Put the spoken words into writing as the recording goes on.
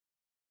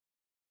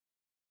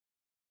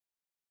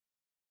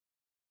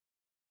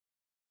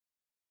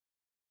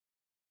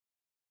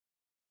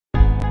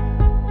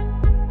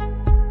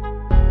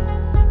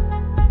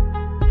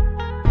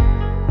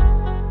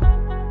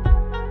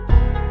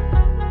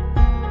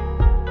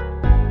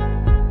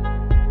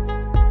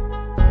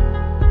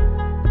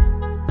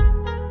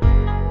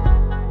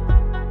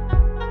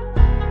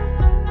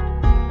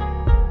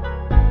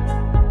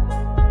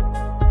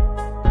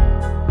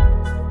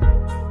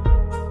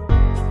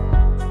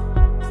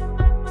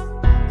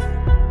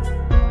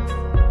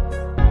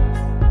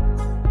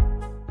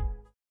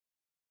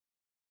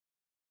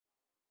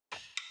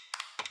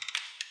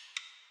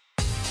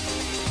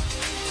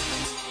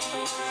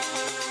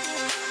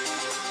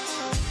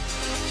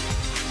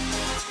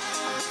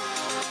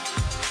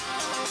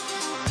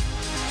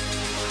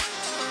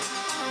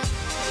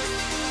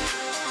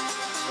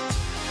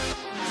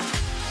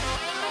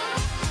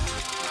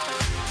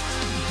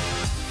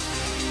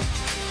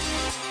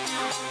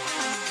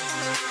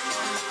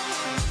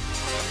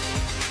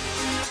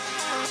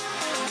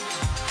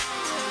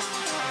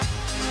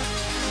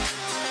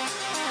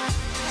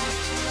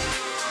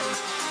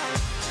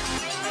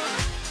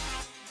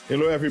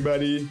Hello,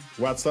 everybody.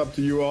 What's up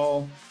to you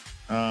all?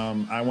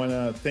 I want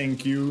to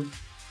thank you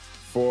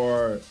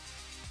for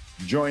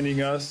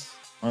joining us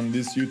on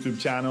this YouTube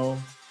channel.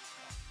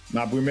 Je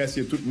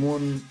remercie tout le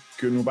monde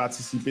que nous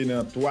participons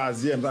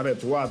dans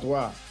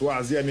la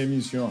troisième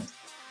émission.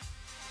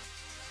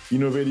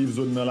 Innovative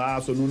Zone là,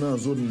 nous dans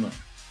zone.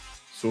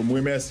 So, je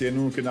remercie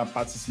nous que nous avons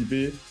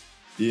participé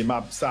et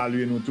je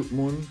salue nous tout le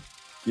monde.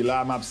 Et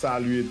là, je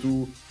salue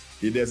tout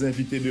et des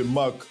invités de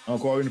mock,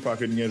 encore une fois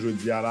que nous avons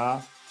aujourd'hui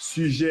là.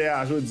 Sujet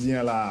à aujourd'hui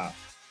là.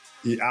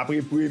 Et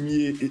après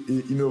premier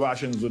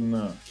Innovation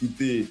Zone qui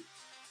était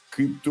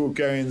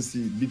cryptocurrency,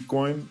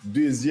 Bitcoin,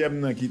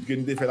 deuxième qui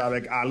était fait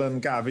avec Alan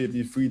KV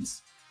et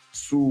Fritz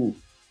sous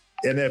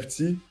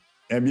NFT,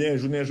 eh bien,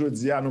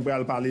 aujourd'hui, nous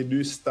allons parler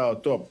de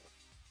startup.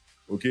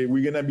 Okay,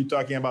 we're going to be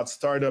talking about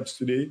startups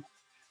today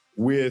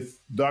with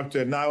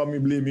Dr. Naomi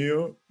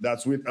Blemure,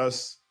 that's with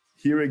us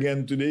here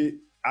again today,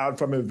 out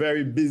from a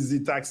very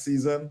busy tax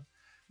season,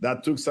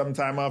 that took some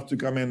time off to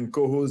come and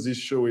co-host this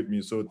show with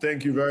me. So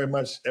thank you very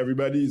much,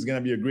 everybody. It's going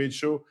to be a great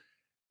show.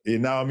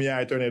 And Naomi,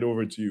 I turn it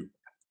over to you.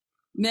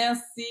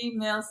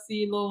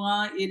 Merci,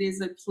 Laurent. It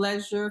is a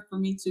pleasure for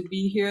me to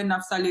be here.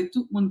 Nous saluons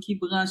tout le monde qui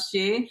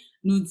branché.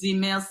 Nous dit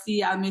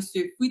merci à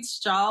Monsieur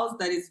Fritz Charles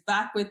that is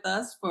back with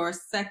us for a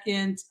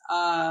second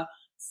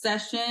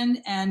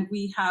session. And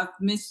we have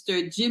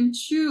Mr. Jim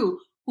Chu,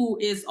 who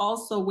is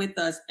also with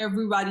us.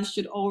 Everybody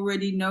should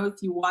already know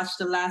if you watched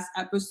the last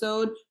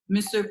episode.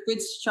 Mr.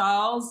 Fritz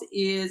Charles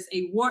is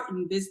a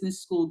Wharton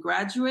Business School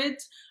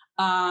graduate,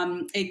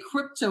 a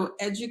crypto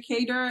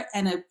educator,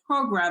 and a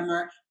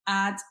programmer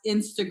at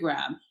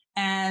Instagram.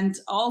 And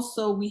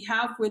also we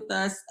have with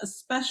us a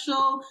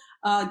special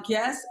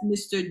guest,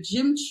 Mr.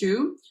 Jim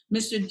Chu.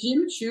 Mr.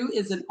 Jim Chu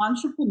is an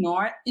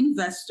entrepreneur,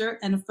 investor,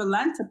 and a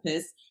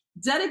philanthropist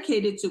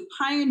dedicated to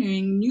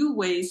pioneering new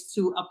ways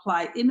to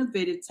apply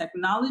innovative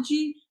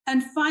technology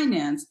and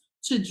finance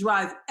to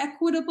drive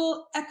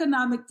equitable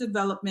economic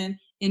development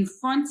in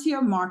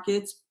frontier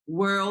markets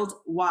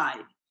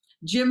worldwide.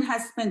 Jim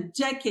has spent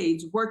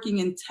decades working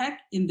in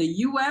tech in the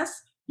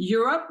US,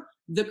 Europe,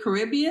 the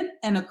Caribbean,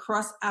 and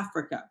across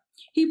Africa.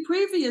 He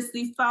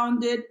previously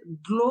founded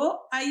Glow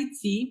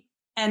IT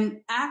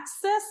and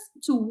Access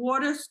to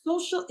Water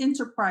social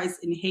enterprise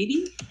in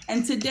Haiti.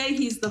 And today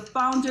he's the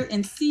founder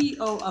and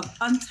CEO of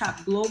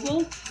Untapped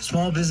Global.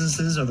 Small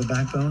businesses are the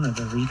backbone of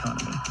every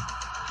economy.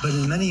 But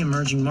in many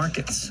emerging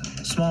markets,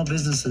 small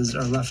businesses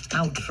are left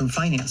out from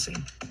financing.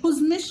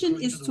 Whose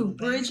mission is to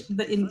bridge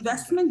the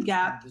investment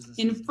gap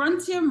in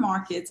frontier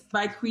markets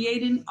by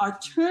creating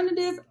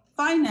alternative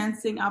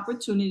financing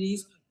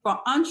opportunities for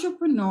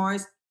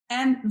entrepreneurs,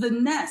 and the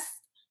Nest,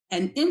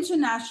 an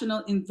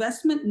international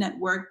investment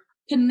network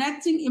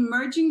connecting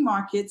emerging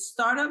market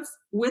startups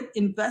with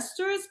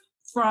investors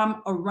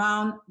from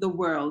around the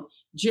world.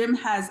 Jim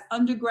has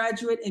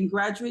undergraduate and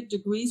graduate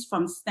degrees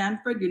from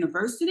Stanford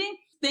University.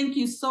 Thank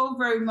you so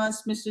very much,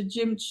 Mr.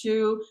 Jim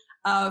Chu.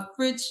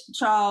 Fritz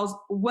Charles,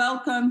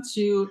 welcome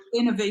to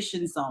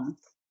Innovation Zone.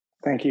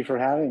 Thank you for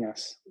having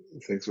us.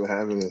 Thanks for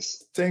having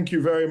us. Thank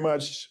you very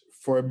much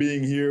for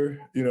being here.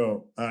 You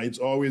know, it's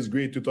always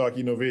great to talk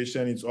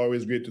innovation. It's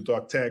always great to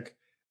talk tech.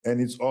 And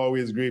it's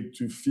always great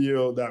to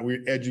feel that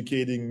we're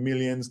educating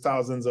millions,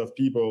 thousands of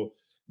people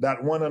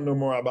that want to know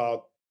more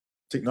about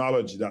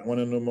technology, that want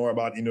to know more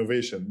about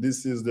innovation.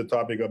 This is the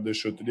topic of the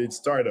show today. It's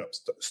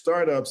startups.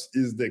 Startups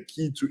is the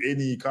key to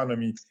any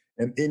economy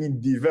and any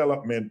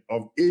development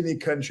of any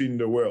country in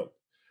the world.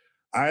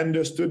 I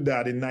understood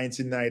that in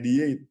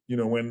 1998, you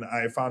know, when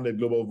I founded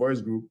Global Voice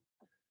Group.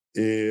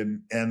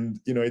 And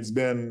you know, it's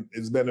been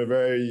a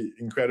very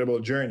incredible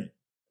journey.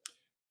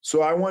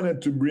 So I wanted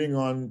to bring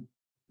on,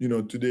 you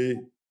know, today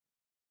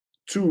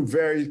two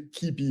very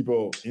key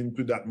people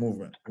into that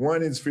movement.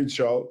 One is Fritz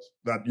Charles,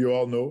 that you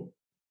all know.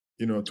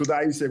 You know,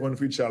 today is second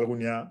Fritz Charles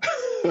Rounia.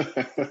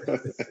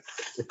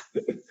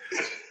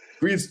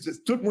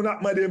 Fritz, tout le monde a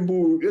demandé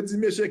m'bou, il dit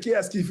monsieur qui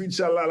est-ce qui Fritz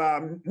Charles là?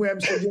 Moi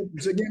monsieur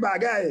gen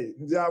bagay.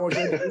 Il dit ah moi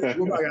j'ai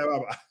gros bagay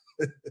papa.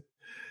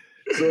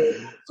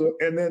 So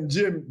and then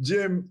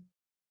Jim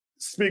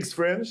speaks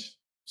French.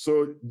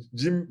 So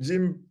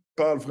Jim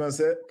parle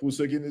français pour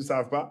ceux qui ne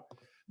savent pas.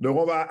 Donc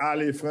on va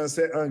aller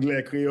français,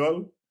 anglais,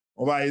 créole.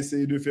 On va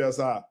essayer de faire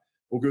ça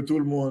pour que tout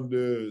le monde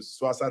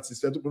soit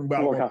satisfait. Tout le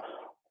monde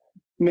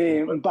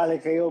mais on parle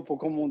créole pour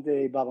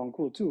commander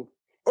Babanco tout.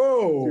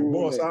 Oh,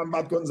 bon, ça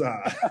va comme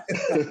ça.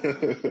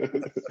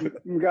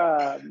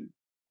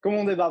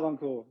 Commander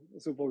Babanco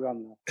sur le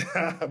programme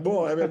là.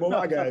 Bon, mais bon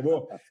bagay,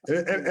 bon.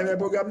 Le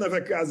programme n'a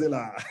fait caser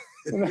là.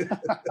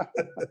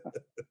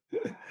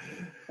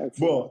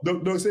 Bon,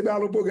 donc c'est bien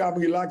le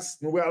programme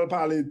relax. Nous allons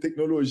parler de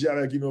technologie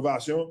avec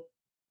innovation.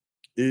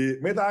 Et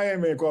maintenant, on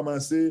va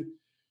commencer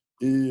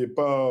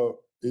par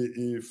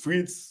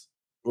Fritz,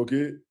 ok?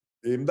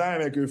 Et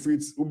maintenant, que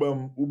Fritz, ou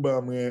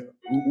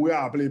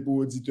rappeler pour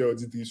auditeurs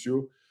auditrices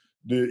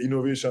de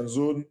Innovation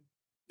Zone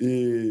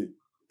et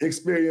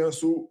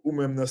expérience ou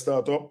même dans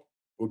startup,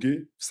 ok?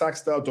 Chaque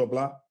startup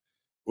là,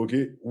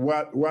 okay?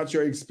 What's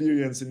your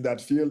experience in that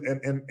field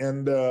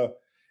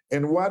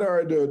And what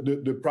are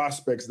the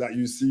prospects that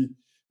you see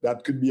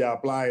that could be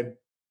applied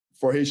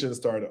for Haitian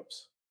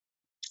startups?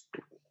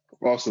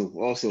 Awesome.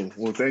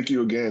 Well, thank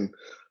you again.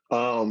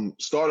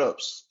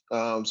 Startups.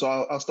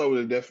 So I'll start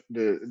with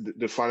the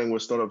defining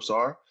what startups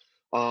are.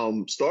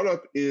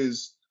 Startup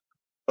is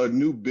a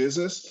new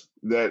business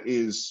that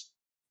is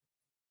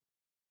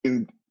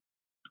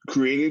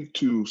created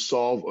to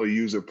solve a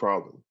user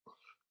problem.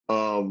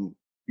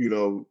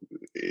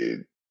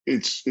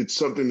 It's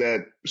something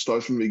that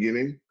starts from the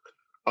beginning.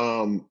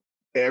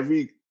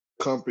 Every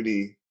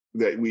company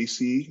that we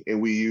see and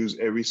we use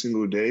every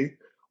single day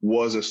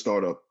was a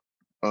startup.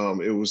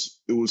 It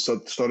was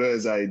started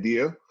as an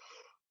idea.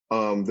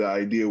 The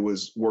idea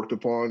was worked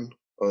upon.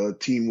 A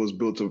team was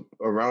built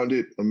around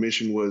it. A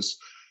mission was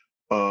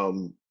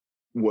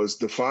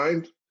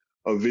defined.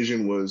 A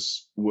vision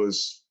was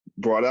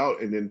brought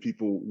out, and then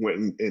people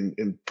went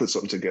and put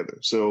something together.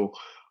 So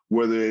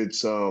whether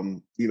it's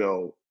Delta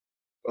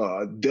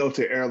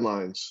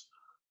Airlines,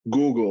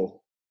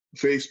 Google,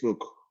 Facebook,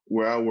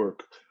 where I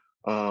work,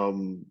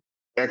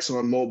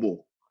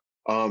 ExxonMobil,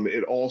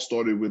 it all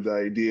started with the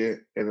idea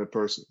and a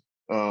person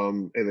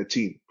and a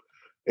team.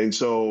 And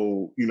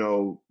so,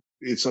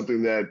 it's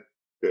something that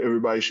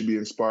everybody should be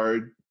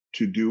inspired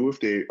to do if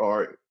they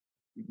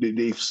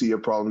see a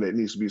problem that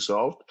needs to be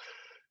solved.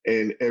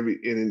 And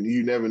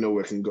you never know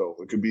where it can go.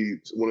 It could be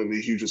one of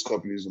the hugest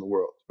companies in the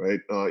world, right?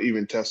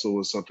 Even Tesla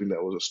was something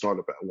that was a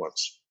startup at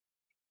once.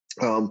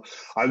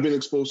 I've been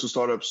exposed to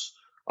startups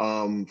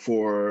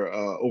for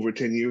over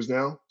 10 years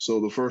now.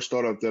 So the first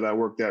startup that I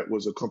worked at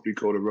was a company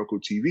called Roku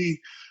TV,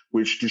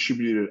 which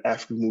distributed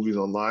African movies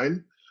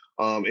online.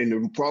 And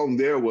the problem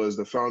there was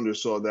the founder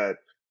saw that,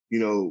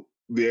 the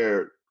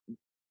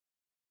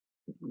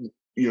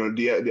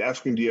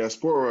African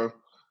diaspora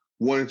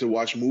wanted to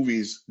watch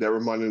movies that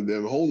reminded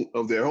them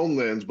of their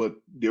homelands, but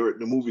the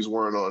movies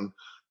weren't on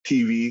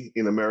TV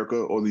in America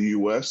or the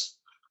U.S.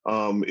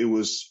 It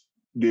was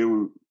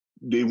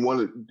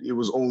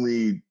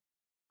only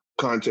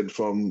content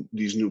from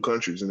these new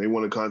countries, and they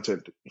wanted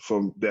content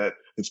from that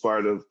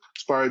inspired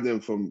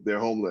them from their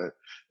homeland.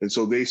 And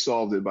so they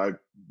solved it by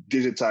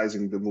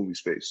digitizing the movie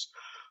space.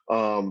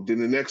 Then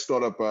the next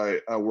startup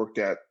I worked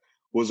at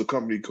was a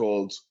company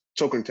called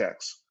Token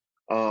Tax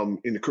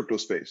in the crypto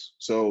space.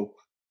 So,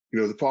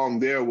 the problem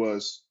there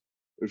was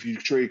if you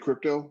trade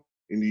crypto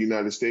in the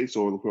United States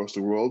or across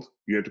the world,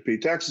 you have to pay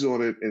taxes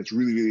on it, and it's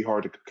really, really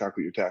hard to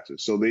calculate your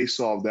taxes. So they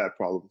solved that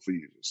problem for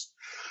users.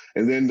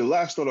 And then the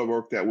last startup I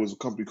worked at was a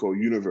company called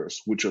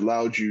Universe, which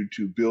allowed you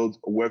to build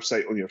a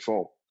website on your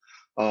phone.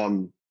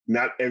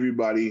 Not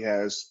everybody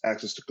has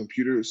access to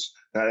computers.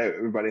 Not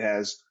everybody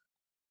has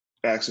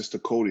access to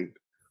coding.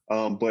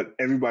 But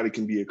everybody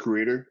can be a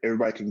creator.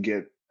 Everybody can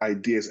get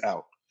ideas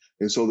out.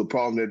 And so the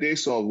problem that they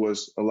solved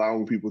was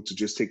allowing people to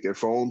just take their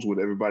phones, what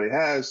everybody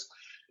has,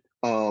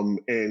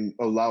 and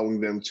allowing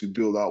them to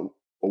build out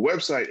a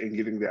website and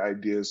getting their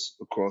ideas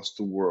across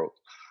the world.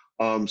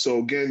 So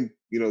again,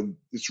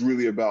 it's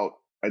really about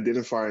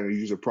identifying a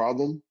user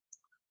problem,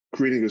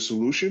 creating a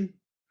solution,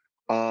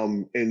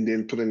 and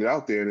then putting it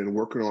out there and then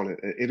working on it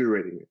and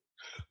iterating it.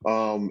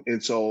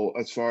 And so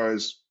as far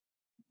as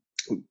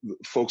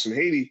folks in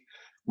Haiti,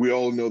 we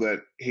all know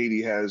that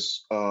Haiti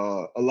has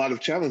a lot of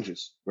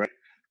challenges, right?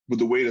 But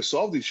the way to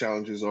solve these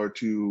challenges are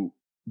to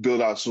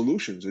build out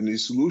solutions. And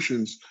these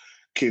solutions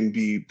can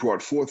be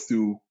brought forth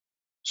through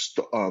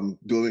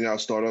building out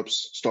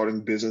startups,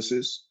 starting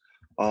businesses,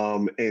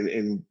 and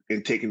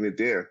taking it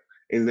there.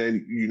 And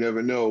then you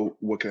never know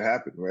what can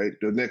happen, right?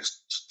 The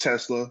next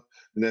Tesla,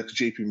 the next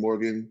JP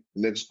Morgan,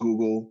 the next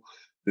Google,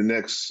 the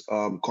next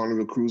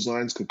Carnival Cruise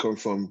Lines could come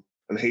from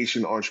an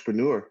Haitian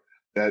entrepreneur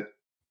that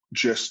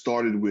just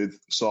started with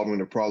solving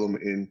a problem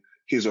in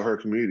his or her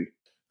community.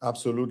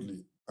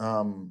 Absolutely.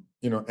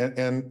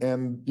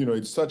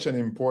 It's such an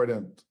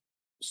important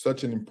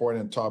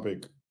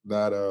topic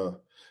that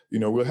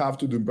we'll have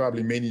to do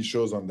probably many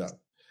shows on that.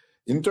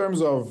 In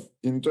terms of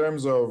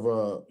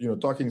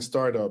talking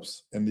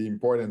startups and the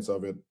importance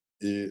of it,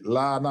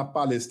 là n'a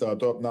pas les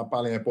startups, n'a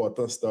pas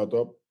l'importance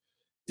startup,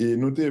 et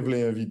nous te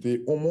voulons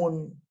inviter au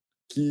monde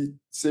qui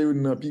c'est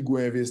un plus gros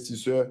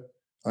investisseur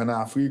en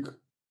Afrique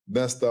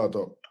dans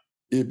startup.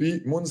 Et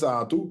puis monde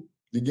ça tout,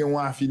 il a une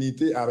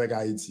affinité avec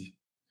Haïti.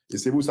 Et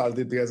c'est pour ça que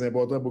c'est très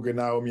important pour que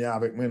Naomi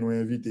avec moi nous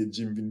invite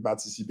Jim vienne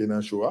participer dans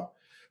le show.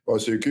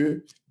 Parce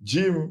que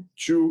Jim,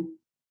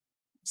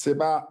 c'est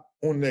pas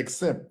un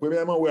exemple.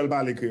 Premièrement, où elle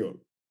parle créole.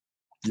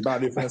 Il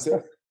parle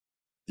français,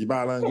 il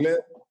parle anglais.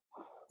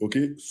 OK,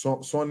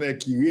 son nez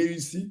qui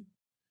réussit.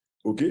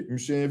 OK,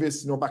 monsieur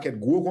investi dans un paquet de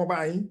gros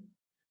compagnies.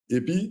 Et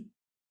puis,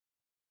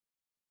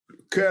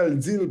 quel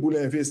deal pour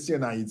l'investir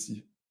en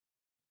Haïti.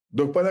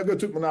 Donc, pendant que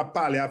tout le monde a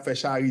parlé, a fait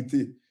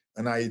charité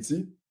en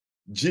Haïti,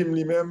 Jim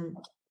lui-même,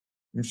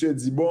 monsieur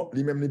dit, bon,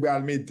 lui-même, il va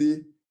mettre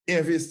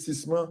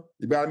investissement,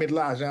 il va mettre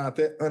l'argent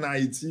en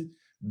Haïti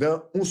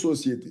dans une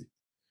société.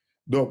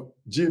 Donc,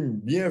 Jim,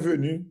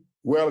 bienvenue.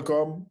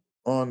 Welcome.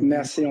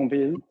 Merci,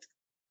 Onville.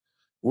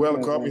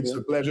 Welcome. It's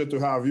a pleasure to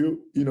have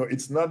you.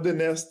 It's not the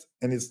nest,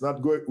 and it's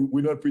not going,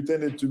 we don't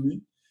pretend it to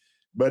be.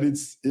 but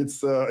it's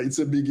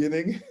a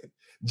beginning.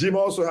 Jim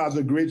also has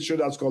a great show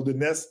that's called The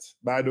Nest,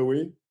 by the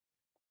way.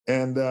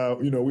 And,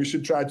 we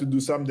should try to do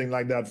something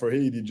like that for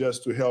Haiti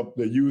just to help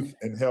the youth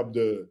and help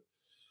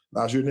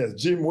la jeunesse.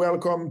 Jim,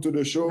 welcome to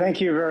the show. Thank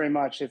you very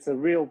much. It's a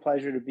real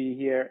pleasure to be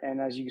here. And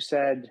as you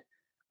said,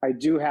 I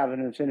do have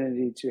an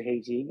affinity to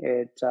Haiti.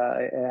 It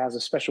has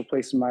a special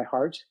place in my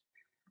heart.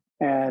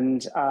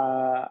 And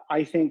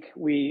I think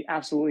we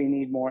absolutely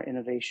need more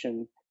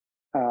innovation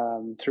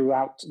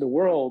throughout the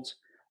world,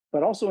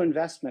 but also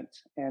investment.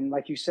 And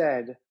like you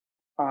said,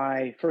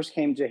 I first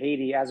came to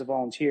Haiti as a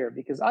volunteer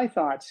because I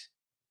thought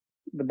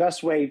the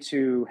best way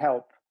to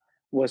help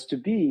was to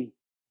be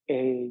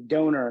a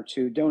donor,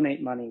 to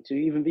donate money, to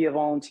even be a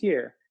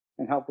volunteer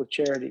and help with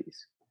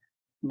charities.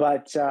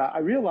 But I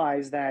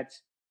realized that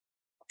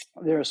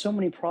there are so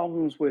many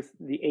problems with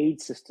the aid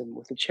system,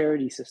 with the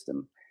charity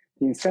system.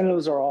 The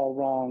incentives are all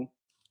wrong.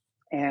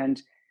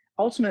 And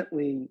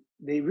ultimately,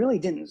 they really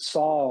didn't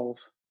solve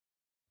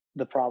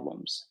the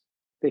problems.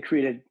 They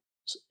created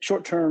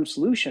short-term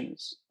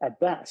solutions at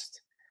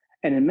best.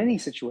 And in many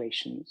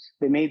situations,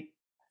 they made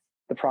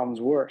the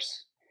problems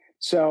worse.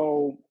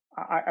 So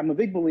I'm a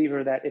big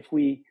believer that if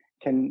we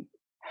can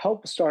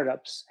help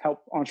startups,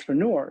 help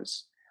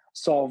entrepreneurs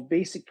solve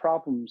basic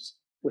problems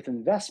with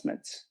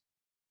investments,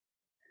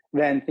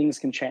 then things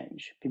can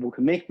change. People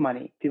can make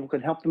money. People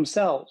can help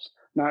themselves,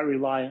 not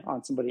rely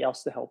on somebody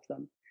else to help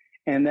them.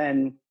 And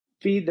then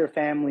feed their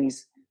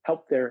families,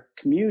 help their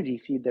community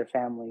feed their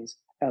families,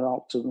 and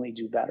ultimately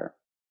do better.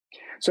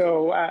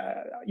 So,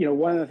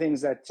 one of the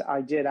things that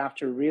I did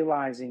after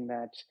realizing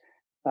that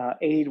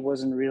aid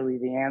wasn't really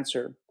the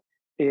answer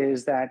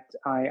is that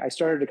I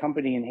started a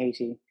company in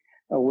Haiti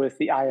with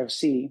the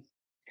IFC,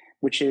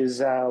 which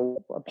is a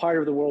part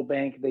of the World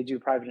Bank. They do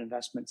private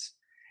investments.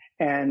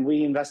 And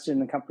we invested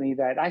in a company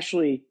that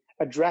actually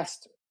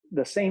addressed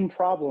the same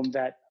problem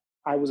that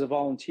I was a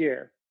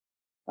volunteer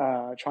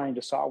trying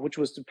to solve, which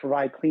was to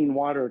provide clean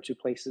water to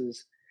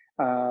places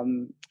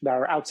that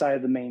are outside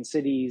of the main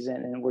cities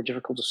and were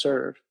difficult to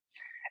serve.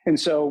 And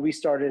so we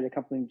started a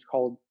company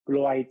called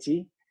Glow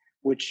IT,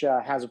 which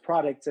has a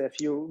product.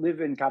 If you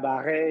live in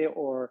Cabaret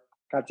or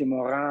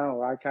Catemorin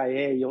or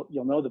Arcaye,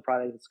 you'll know the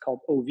product. It's called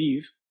Eau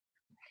Vive.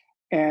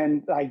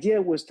 And the idea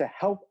was to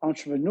help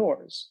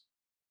entrepreneurs,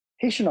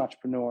 Haitian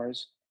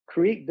entrepreneurs,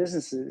 create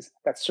businesses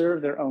that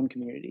serve their own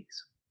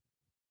communities.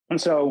 And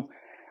so,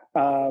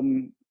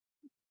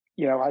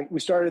 we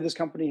started this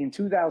company in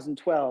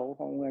 2012,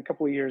 only a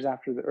couple of years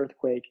after the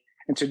earthquake.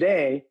 And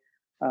today,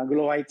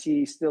 Glow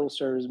IT still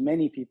serves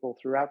many people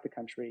throughout the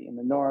country, in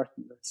the north,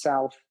 in the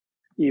south,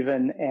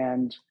 even,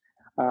 and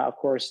of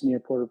course, near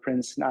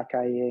Port-au-Prince and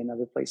Arcaye and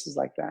other places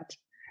like that.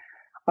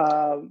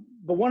 But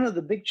one of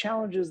the big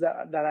challenges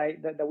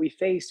that we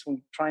faced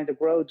when trying to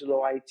grow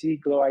Glow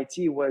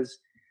IT was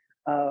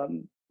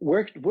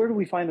where do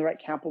we find the right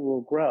capital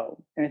to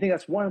grow? And I think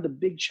that's one of the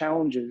big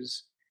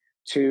challenges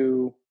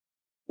to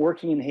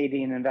working in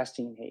Haiti and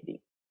investing in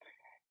Haiti.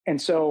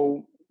 And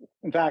so,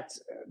 in fact,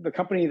 the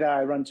company that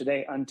I run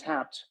today,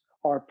 Untapped,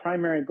 our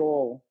primary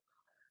goal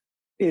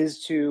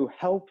is to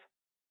help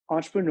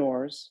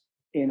entrepreneurs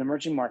in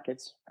emerging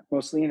markets,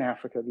 mostly in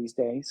Africa these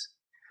days,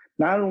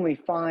 not only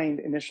find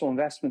initial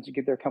investment to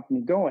get their company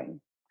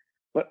going,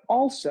 but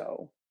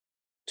also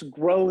to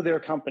grow their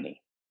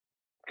company.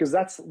 Because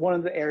that's one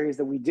of the areas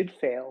that we did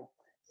fail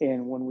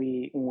in when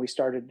we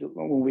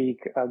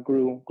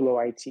grew Glow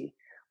IT.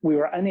 We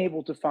were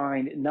unable to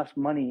find enough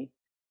money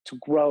to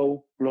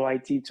grow Glow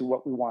IT to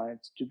what we wanted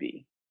it to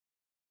be.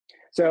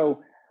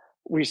 So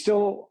we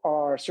still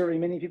are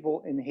serving many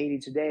people in Haiti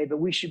today, but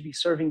we should be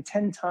serving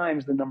 10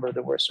 times the number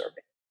that we're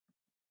serving.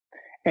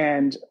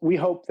 And we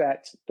hope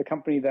that the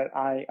company that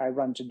I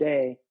run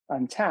today,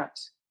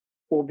 Untapped,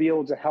 will be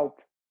able to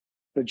help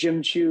the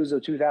Jim Chus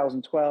of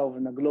 2012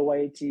 and the Glow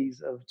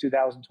ITs of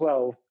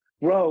 2012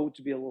 grow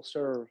to be able to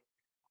serve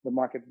the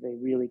market that they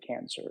really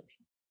can serve.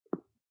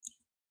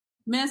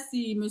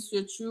 Merci,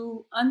 Monsieur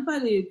Chu. On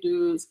parlait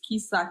de qui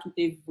ça qui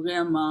était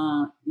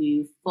vraiment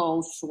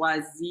fort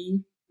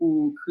choisi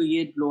pour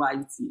créer de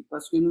l'OIT.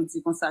 Parce que nous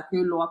disons ça que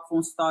l'on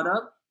font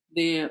start-up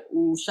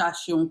ou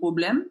chercher un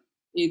problème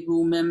et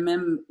vous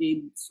même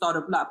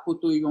start-up là pour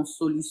trouver une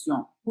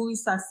solution. Pour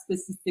ça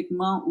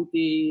spécifiquement ou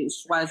t'es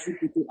choisi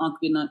pour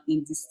entrer dans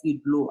l'industrie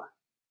de l'eau?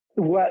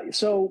 Well,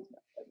 so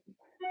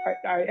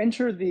I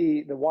entered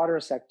the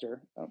water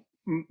sector.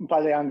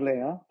 Parler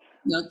anglais, hein?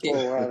 Okay.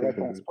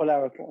 Pour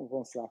la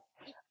réponse là.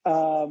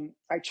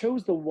 I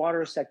chose the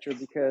water sector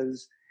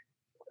because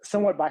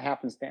somewhat by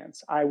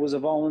happenstance, I was a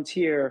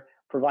volunteer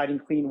providing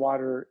clean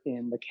water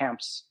in the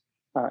camps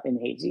in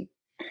Haiti.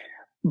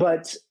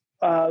 But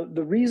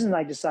the reason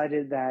I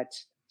decided that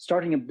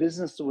starting a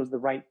business was the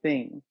right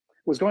thing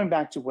was going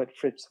back to what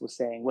Fritz was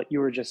saying, what you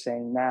were just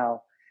saying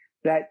now,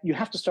 that you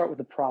have to start with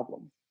a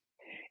problem.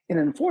 And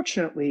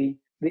unfortunately,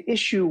 the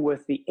issue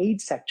with the aid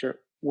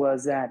sector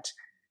was that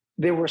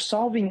they were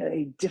solving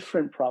a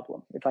different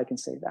problem, if I can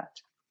say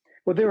that.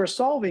 What they were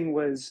solving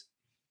was,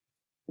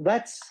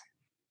 let's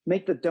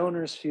make the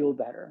donors feel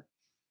better.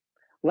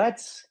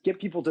 let's get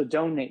people to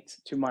donate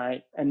to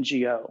my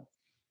NGO,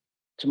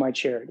 to my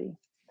charity.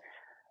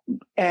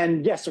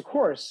 And yes, of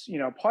course,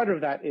 part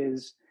of that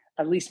is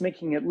at least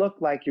making it look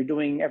like you're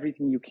doing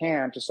everything you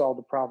can to solve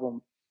the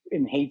problem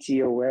in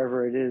Haiti or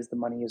wherever it is the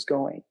money is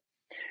going.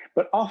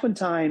 But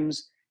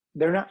oftentimes,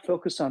 they're not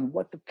focused on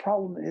what the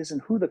problem is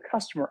and who the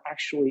customer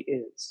actually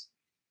is.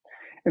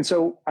 And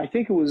so I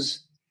think it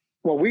was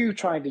what we were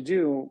trying to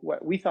do,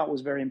 what we thought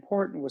was very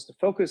important was to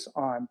focus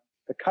on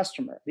the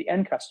customer, the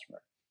end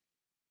customer.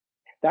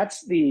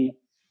 That's the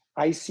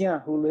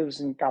Haitian who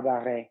lives in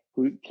Cabaret,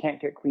 who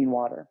can't get clean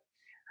water.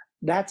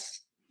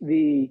 That's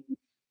the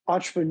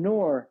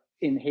entrepreneur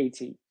in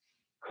Haiti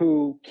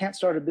who can't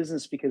start a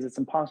business because it's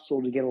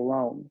impossible to get a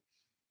loan.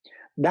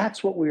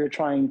 That's what we were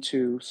trying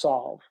to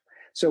solve.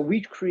 So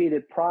we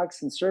created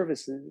products and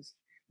services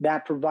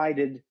that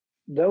provided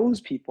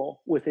those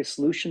people with a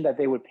solution that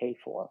they would pay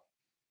for.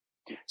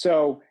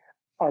 So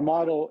our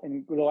model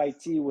in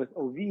Haiti with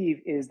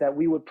Ovive is that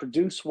we would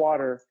produce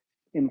water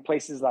in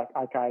places like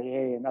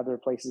Akaye and other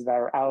places that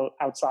are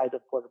outside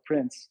of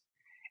Port-au-Prince,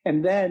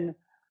 and then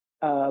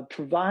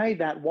provide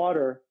that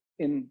water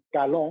in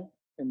gallons,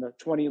 in the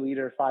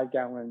 20-liter,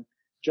 5-gallon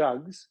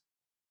jugs,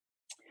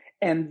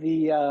 and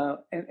the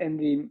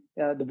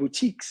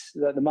boutiques,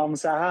 the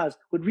Mamsaras,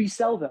 would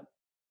resell them.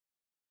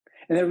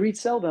 And they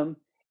resell them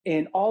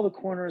in all the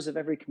corners of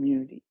every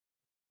community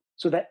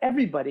so that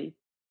everybody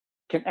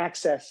can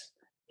access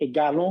a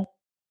gallon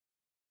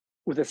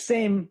with the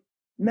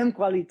même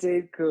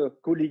qualité que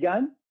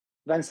Kouligan,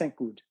 25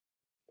 coups.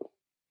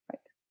 Right?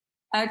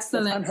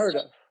 Excellent. That's unheard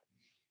of.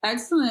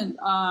 Excellent.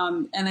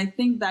 And I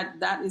think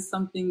that is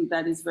something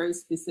that is very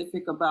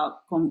specific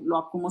about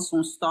comment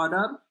son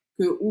startup,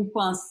 que ou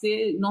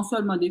pensez non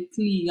seulement de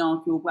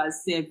clients que ou va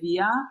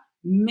servir,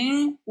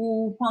 mais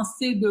ou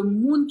pensez de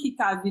moun qui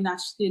ka vin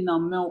acheter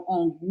nan men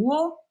en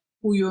gros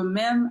pour yo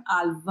même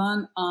al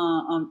vendre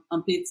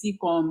en petit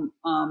comme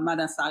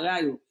Madame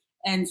Sarayo.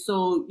 And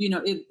so,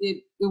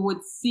 it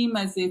would seem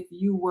as if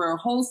you were a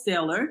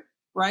wholesaler,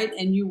 right?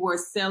 And you were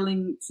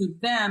selling to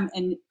them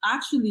and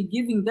actually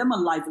giving them a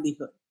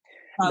livelihood.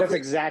 That's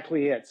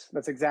exactly it.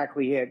 That's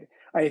exactly it.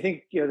 I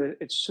think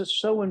it's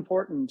just so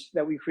important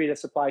that we create a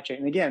supply chain.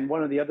 And again,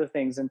 one of the other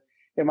things, and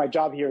my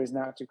job here is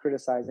not to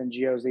criticize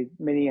NGOs.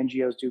 Many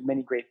NGOs do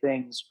many great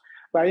things,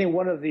 but I think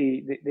one of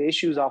the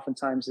issues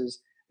oftentimes is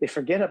they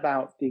forget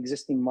about the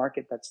existing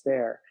market that's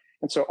there.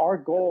 And so our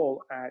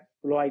goal at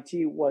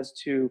Loyalty was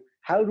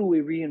how do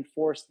we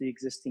reinforce the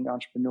existing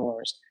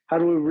entrepreneurs? How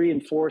do we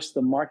reinforce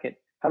the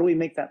market? How do we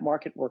make that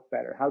market work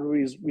better? How do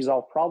we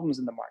resolve problems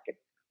in the market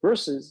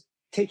versus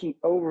taking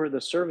over the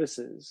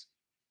services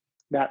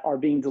that are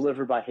being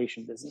delivered by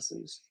Haitian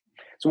businesses?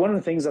 So one of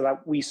the things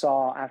that we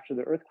saw after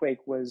the earthquake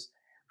was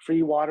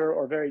free water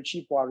or very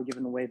cheap water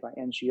given away by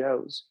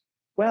NGOs.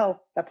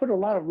 Well, that put a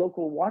lot of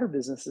local water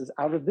businesses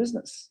out of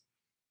business.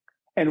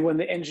 And when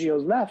the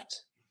NGOs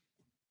left,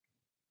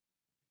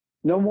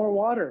 no more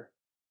water.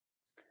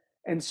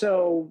 And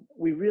so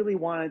we really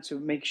wanted to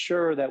make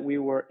sure that we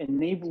were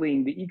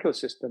enabling the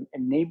ecosystem,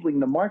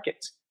 enabling the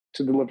market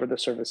to deliver the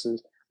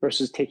services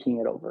versus taking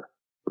over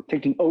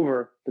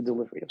the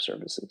delivery of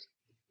services.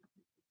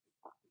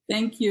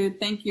 Thank you.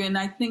 And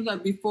I think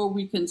that before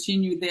we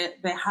continue,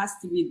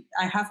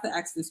 I have to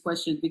ask this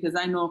question because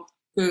I know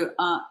there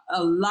are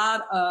a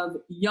lot of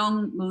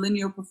young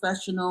millennial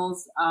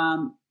professionals,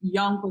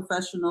 young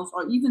professionals,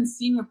 or even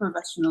senior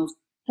professionals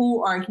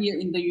who are here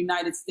in the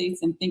United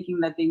States and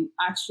thinking that they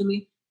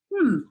actually,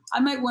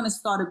 I might want to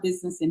start a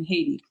business in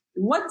Haiti.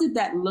 What did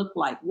that look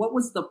like? What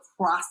was the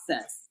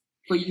process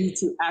for you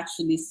to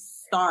actually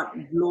start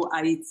Glo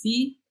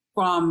Haiti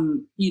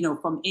from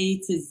A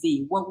to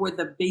Z? What were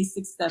the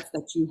basic steps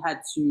that you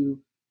had to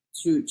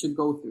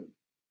go through?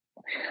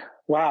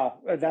 Wow,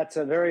 that's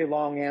a very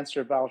long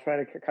answer, but I'll try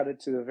to cut it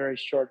to a very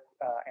short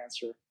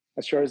answer,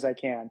 as short as I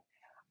can.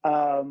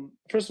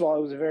 First of all,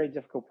 it was a very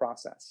difficult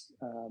process.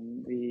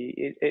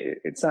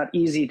 It's not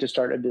easy to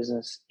start a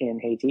business in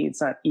Haiti.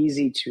 It's not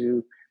easy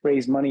to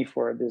raise money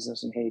for a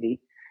business in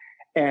Haiti.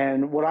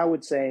 And what I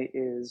would say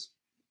is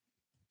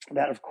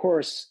that, of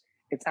course,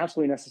 it's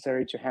absolutely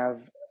necessary to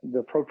have the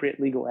appropriate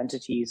legal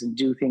entities and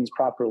do things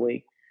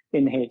properly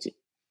in Haiti.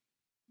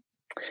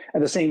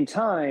 At the same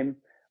time,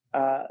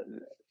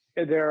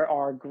 there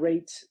are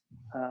great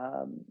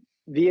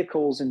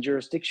vehicles and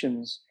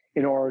jurisdictions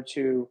in order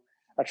to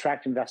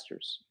attract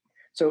investors.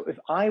 So if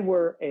I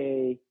were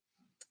a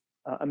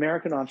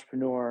American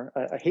entrepreneur,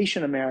 a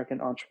Haitian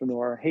American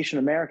entrepreneur,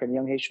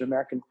 young Haitian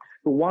American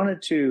who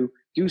wanted to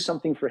do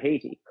something for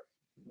Haiti,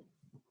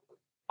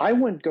 I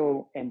wouldn't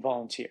go and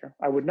volunteer.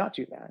 I would not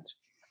do that.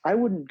 I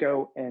wouldn't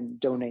go and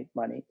donate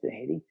money to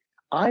Haiti.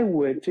 I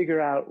would figure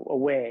out a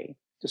way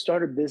to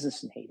start a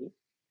business in Haiti,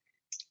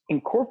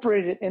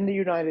 incorporate it in the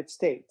United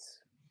States,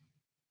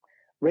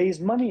 raise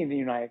money in the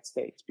United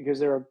States because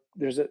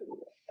there's an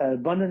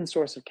abundant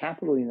source of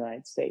capital in the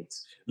United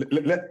States.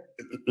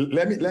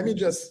 Let me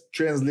just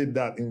translate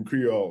that in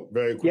Creole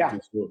very quickly,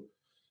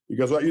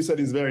 because what you said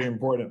is very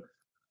important.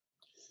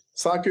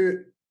 Ça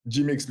que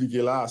Jim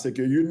expliqué là, c'est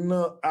que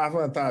un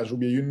avantage ou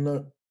bien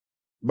une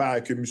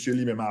bah que monsieur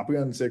lui-même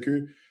apprend, c'est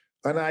que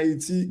en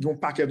Haïti, il y a un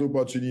paquet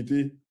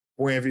d'opportunités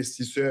pour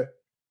investisseurs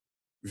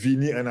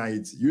venir en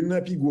Haïti.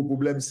 Un plus gros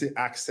problème, c'est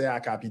accès à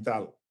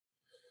capital.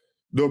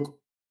 Donc,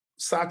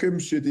 ça que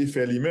monsieur a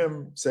fait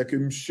lui-même, c'est que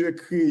monsieur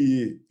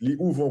créé, il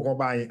ouvre une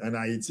compagnie en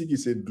Haïti qui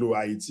c'est Glow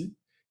Haïti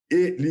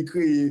et il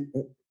crée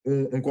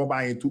une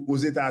compagnie tout aux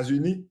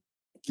États-Unis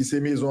qui c'est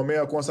maison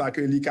mère comme ça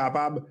que il est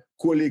capable de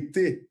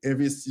collecter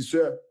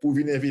investisseurs pour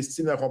venir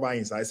investir dans la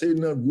compagnie. Ça, c'est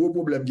un gros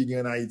problème qui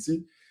est en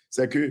Haïti,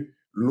 c'est que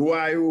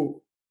loi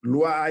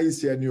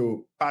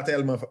haïtienne pas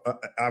tellement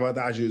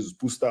avantageuse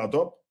pour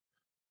start-up.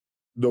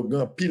 Donc,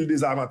 un pile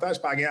des avantages,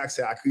 pas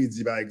accès à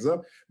crédit, par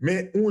exemple.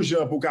 Mais un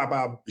gens pour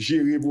capable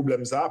gérer le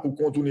problème, ça, pour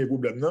contourner le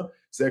problème,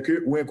 c'est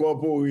que ou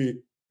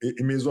incorporer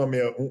une maison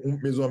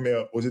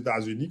mère aux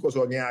États-Unis, qu'on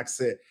soit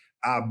accès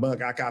à banque,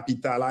 à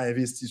capital, à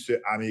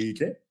investisseurs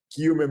américains,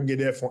 qui eux-mêmes ont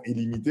des fonds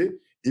illimités,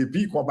 et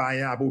puis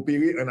compagnie à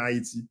opérer en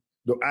Haïti.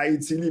 Donc,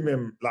 Haïti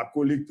lui-même, la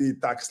collecte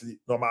taxes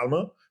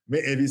normalement,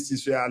 mais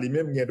investisseur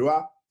lui-même, il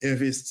doit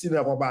investir dans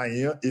la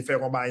compagnie et faire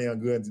la compagnie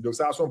grandir. Donc,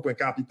 ça, c'est un point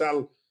capital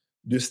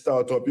de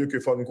start-up que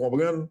faut nous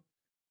comprendre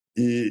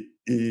et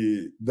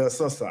dans ce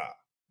sens ça.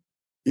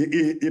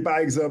 Et par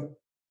exemple,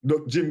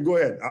 donc Jim, go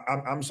ahead.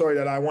 I'm sorry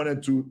that I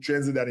wanted to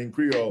translate that in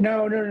Creole.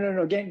 No.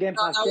 That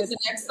was an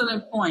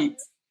excellent point.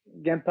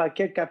 Gain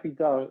paquet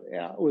capital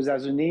aux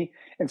États-Unis,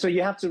 and so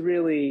you have to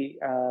really.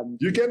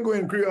 You can go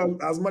in Creole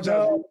as much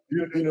as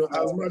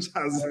as much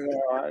as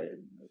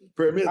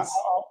permits.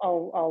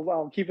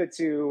 I'll keep it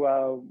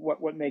to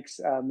what makes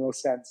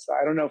most sense.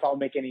 I don't know if I'll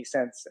make any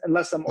sense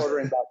unless I'm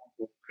ordering that.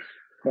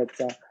 But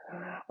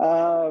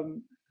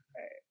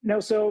no,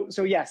 so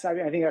yes, I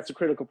mean, I think that's a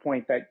critical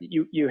point that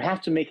you have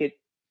to make it.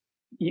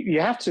 You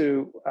have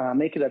to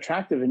make it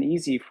attractive and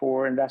easy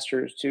for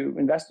investors to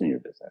invest in your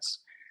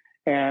business.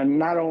 And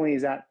not only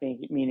is that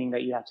meaning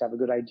that you have to have a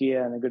good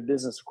idea and a good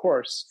business, of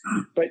course,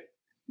 but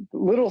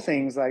little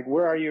things like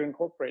where are you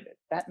incorporated?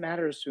 That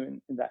matters to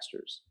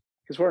investors.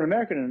 Because for an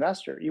American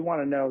investor, you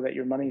want to know that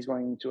your money is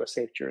going into a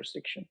safe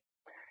jurisdiction.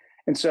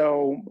 And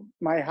so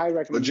my high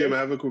recommendation... But Jim, I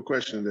have a quick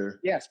question there.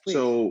 Yes, please.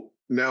 So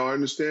now I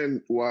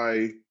understand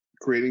why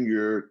creating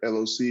your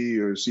LLC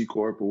or C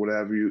Corp or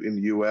whatever you in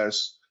the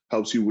US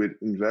helps you with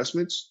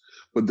investments,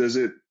 but does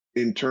it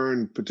in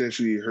turn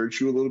potentially hurt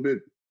you a little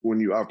bit when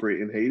you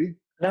operate in Haiti?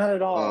 Not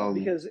at all,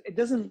 because it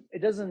doesn't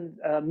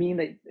mean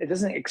that it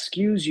doesn't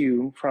excuse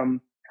you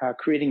from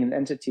creating an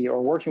entity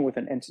or working with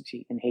an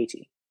entity in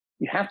Haiti.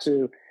 You have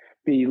to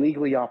be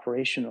legally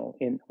operational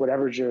in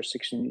whatever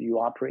jurisdiction you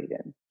operate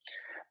in.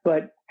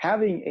 But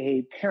having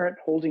a parent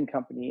holding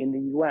company in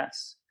the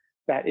US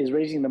that is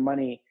raising the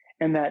money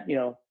and that,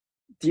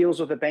 deals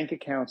with the bank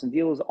accounts and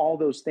deals with all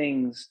those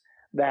things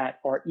that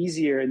are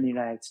easier in the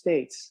United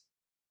States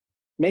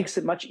makes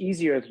it much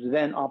easier to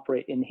then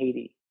operate in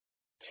Haiti.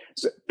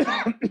 So,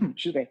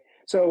 excuse me.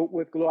 So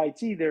with Glow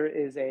IT, there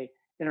is a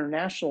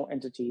international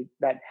entity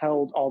that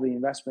held all the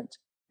investment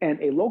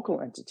and a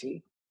local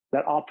entity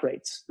that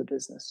operates the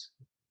business.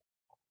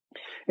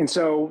 And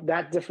so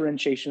that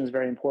differentiation is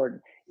very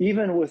important.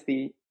 Even with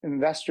the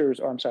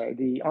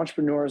the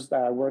entrepreneurs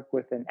that I work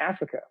with in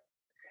Africa,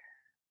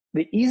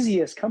 the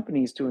easiest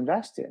companies to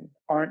invest in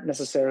aren't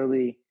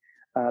necessarily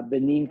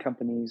Benin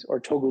companies or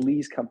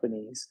Togolese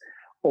companies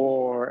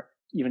or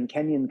even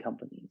Kenyan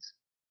companies.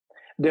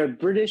 They're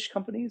British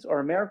companies or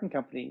American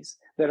companies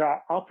that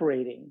are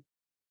operating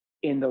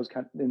in those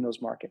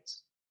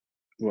markets.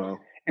 Wow.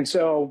 And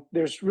so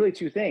there's really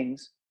two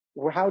things.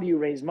 How do you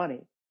raise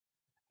money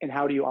and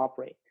how do you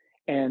operate?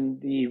 And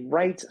the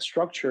right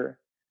structure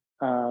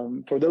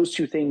for those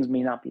two things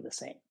may not be the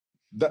same.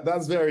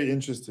 That's very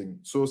interesting.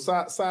 So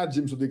ça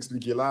Jim s'est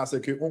expliqué là, c'est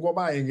que on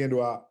compagnie gen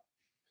doit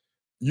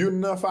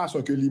une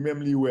façon que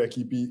lui-même li ouais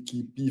qui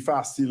pi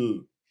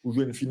facile pour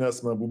jouer un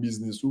financement pour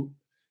business ou,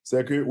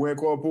 c'est que ou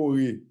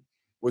incorporer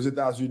aux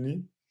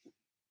États-Unis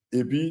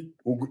et puis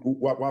ou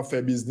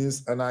faire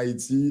business en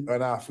Haïti,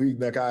 en Afrique,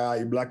 dans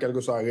Caraïbes, là quel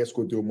que soit reste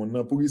côté au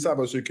monde. Pour ça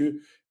parce que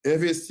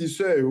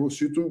investisseurs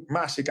surtout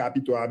marché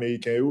capitaux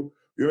américain yo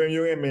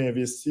même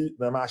investi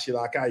dans marché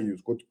la caille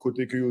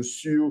côté que yo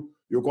sûr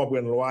yo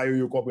comprennent loi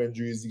yo comprennent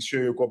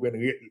juridiction yo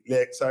comprennent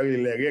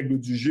les règles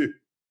du jeu.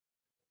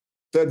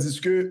 Tandis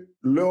que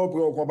là on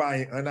prend une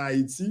compagnie en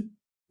Haïti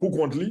pour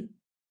compte li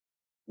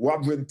ou a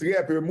besoin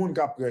très peu de monde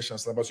qui prend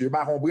chance là parce que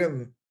pas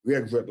comprendre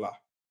règle jeu là.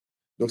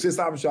 Donc c'est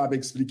ça monsieur a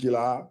expliqué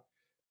là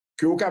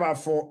que au capable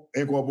faire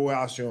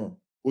incorporation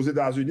aux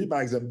États-Unis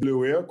par exemple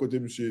Delaware côté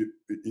monsieur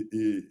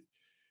et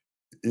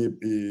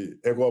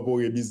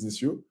incorporer business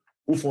yo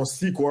ou font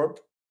C Corp,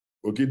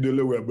 OK, de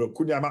Delaware. Donc,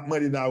 quand il y a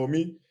demandé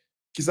Naomi,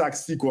 qui ça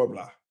C Corp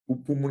là?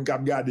 Pour moun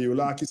k'ap gade yo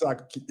là, qui ça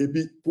et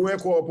puis pour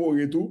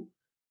incorporer tout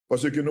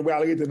parce que nous allons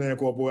rester dans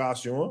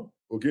l'incorporation,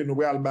 OK,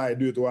 nous allons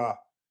bailler 2-3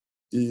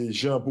 et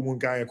gens pour moun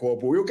ka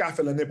incorporer, yo ka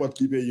faire dans n'importe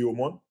qui pays au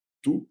monde,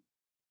 tout.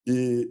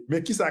 Et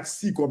mais qui ça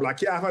C Corp là?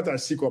 Qui avantage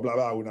C Corp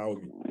là ou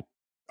Naomi?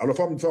 Alors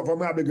faut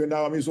me rappeler que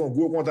Naomi son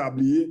gros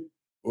comptable,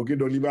 OK,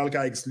 donc il va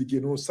ka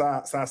expliquer nous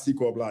ça C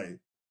Corp là.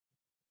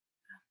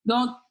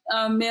 Donc,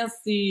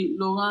 merci,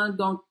 Laurent.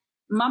 Donc,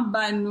 m'a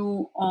ba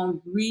nou en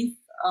brief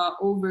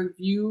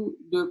overview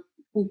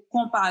pour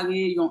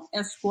comparer yon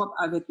S Corp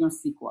avec yon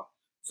C Corp.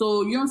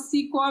 So, yon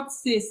C Corp,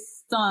 c'est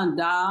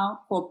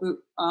standard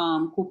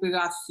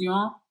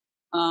coopération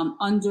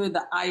under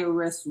the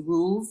IRS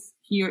rules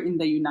here in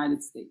the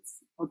United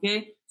States.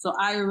 Okay? So,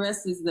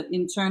 IRS is the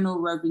Internal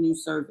Revenue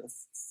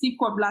Service. C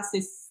Corp là,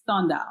 c'est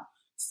standard.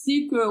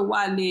 Si que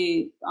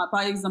wale,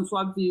 par exemple,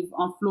 soit vivre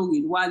en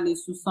Floride, wale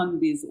sous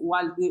Sunbase,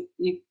 wale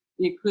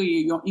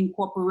créer yon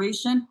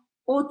incorporation,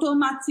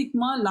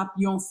 automatiquement, la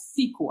yon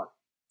C Corp.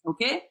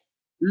 OK?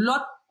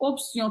 L'autre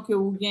option que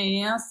vous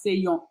gagnez, c'est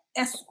yon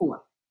S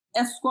Corp.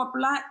 S Corp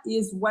là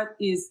is what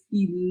is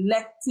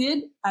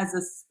elected as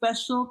a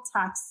special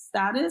tax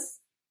status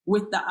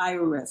with the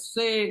IRS.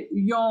 C'est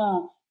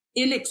yon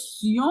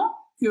élection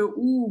que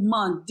ou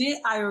mandé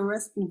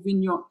IRS pour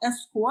venir yon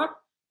S Corp,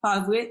 pas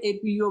vrai, et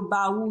puis yo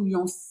ba ou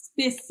yon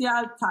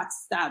special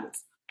tax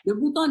status. Le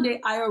bouton de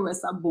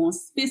IRS a bon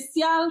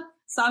spécial,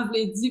 ça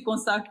veut dire comme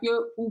ça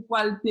que ou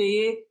poil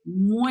payer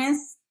moins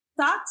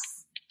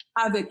taxes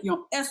avec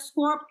yon S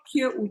Corp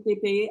que ou te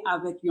payer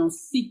avec yon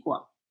C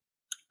Corp.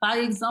 Par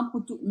exemple,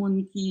 pour tout le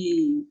monde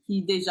qui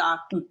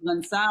déjà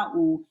comprend ça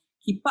ou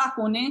qui pas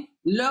connaît,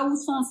 là où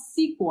son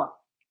C Corp,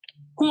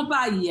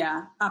 compagnie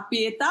a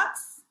payer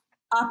taxes.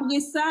 Après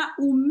ça,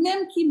 ou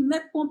même qui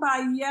met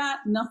compagnie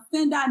dans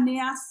fin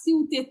d'année, si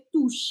ou te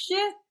touché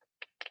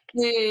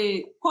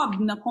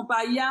comme dans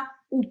compagnie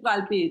ou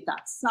pral payer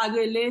taxe. Ça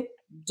relève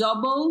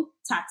double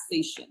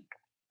taxation.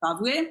 Pas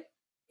vrai?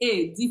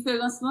 Et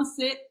différence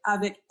c'est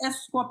avec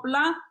S Corp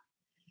là,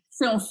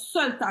 c'est un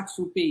seul taxe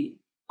ou payer.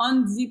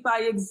 On dit par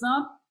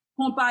exemple,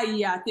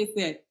 compagnie a te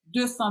fait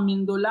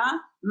 $200,000,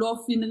 l'on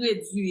fin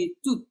réduire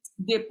toutes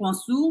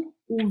dépenses ou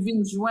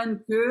vin joindre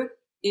que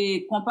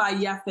et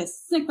compagnie a fait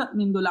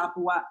 $50,000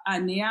 pour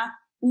année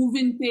ou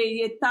vin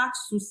payer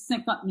taxe sur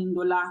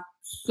 $50,000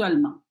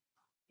 seulement.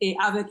 Et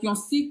avec yon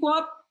C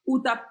Corp, ou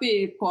ta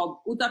paye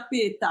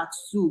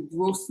taxe sur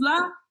gross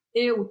là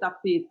et ou ta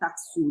paye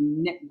taxe sur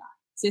net là.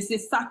 C'est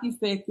ça qui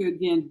fait que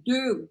il y a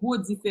deux gros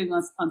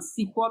différences entre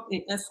C Corp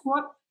et S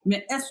Corp,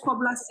 mais S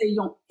Corp là c'est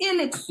yon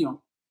élection.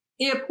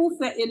 Et pour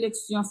faire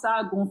élection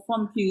ça, gon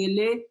forme qui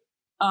relève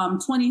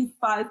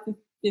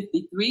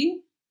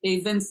 2553 et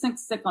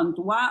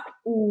 2553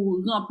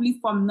 ou rempli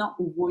forme nan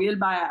ou voyel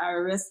by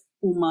IRS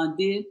ou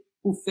mandé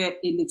pour faire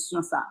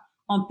élection ça.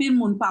 En pile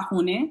moun pas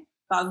connaît,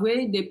 pas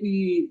vrai,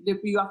 depuis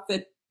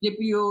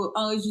yo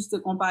enregistré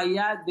compagnie,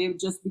 they've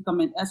just become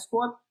an S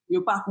Corp,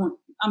 yo pas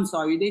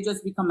they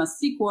just become a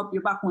C Corp,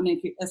 yo pas connaît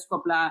que S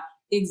Corp là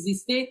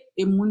existait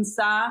et moun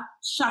ça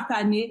chaque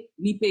année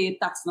li paye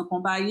taxe dans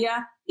compagnie,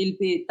 il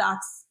paye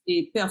taxe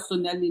et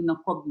personnel dans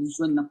corp li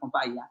joine dans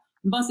compagnie.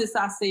 Bon, c'est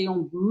ça, c'est un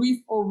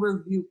brief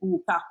overview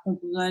pour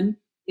comprendre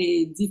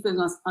les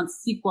différences entre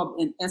C Corp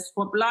et S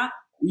Corp là.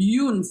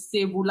 Youn,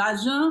 c'est pour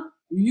l'argent,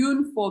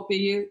 youn, faut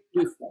payer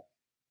deux fois.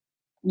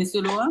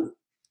 Monsieur Laurent?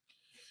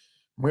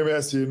 Oui,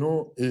 merci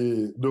nous.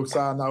 Et donc,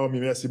 ça,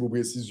 Naomi, merci pour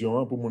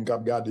précision, pour mon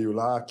cap garder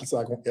là, qui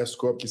ça con S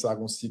Corp, qui ça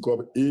con C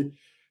Corp et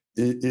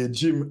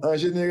Jim, en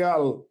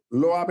général,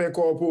 l'on a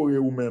incorporé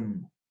ou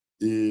même,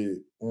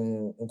 et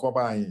on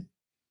compagnie.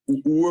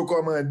 Ou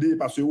recommander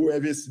parce que ou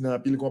investi dans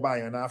pile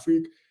compagnie en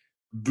Afrique,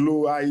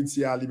 Glo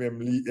Haïti a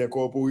lui-même li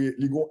incorporé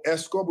li gon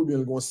S Corp ou bien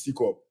li gon C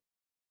Corp?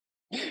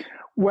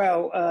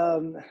 Well,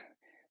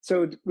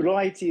 so Glo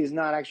Haïti is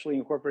not actually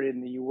incorporated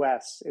in the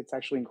U.S. It's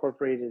actually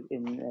incorporated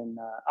in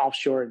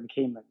offshore in the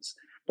Caymans.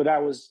 But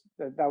that was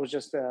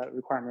just a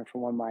requirement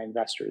from one of my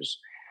investors.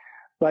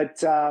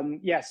 But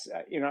yes,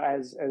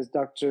 as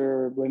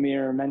Dr.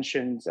 Blamire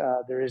mentioned,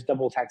 there is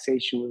double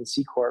taxation with a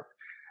C Corp.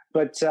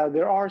 But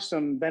there are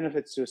some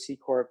benefits to a C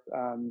Corp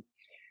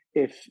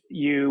if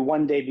you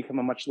one day become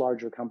a much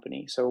larger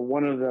company. So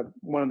one of the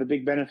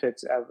big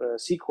benefits of a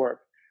C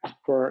Corp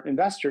for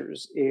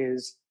investors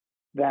is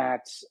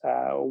that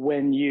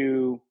when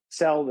you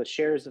sell the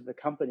shares of the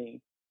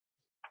company,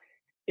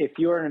 if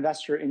you're an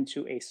investor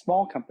into a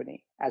small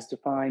company, as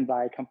defined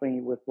by a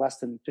company with less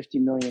than 50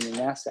 million in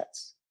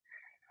assets,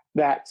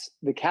 that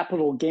the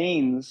capital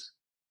gains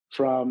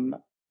from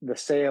the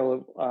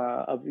sale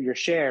of your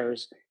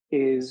shares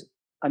is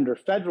under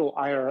federal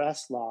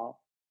IRS law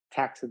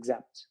tax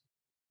exempt.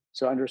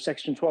 So under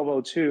Section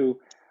 1202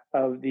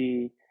 of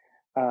the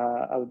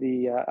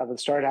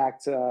START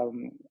Act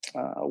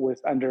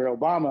under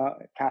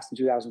Obama, passed in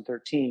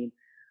 2013,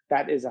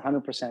 that is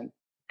 100%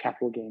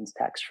 capital gains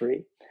tax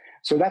free.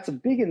 So that's a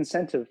big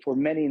incentive for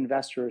many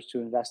investors to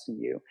invest in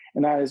you,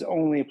 and that is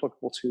only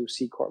applicable to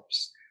C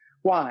Corps.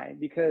 Why?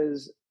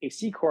 Because a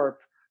C Corp,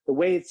 the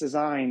way it's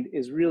designed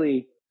is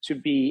really to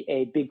be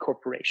a big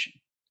corporation.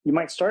 You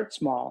might start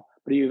small,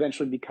 but you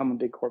eventually become a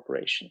big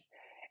corporation.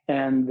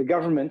 And the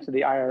government,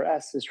 the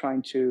IRS, is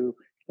trying to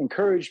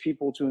encourage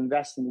people to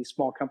invest in these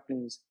small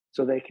companies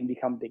so they can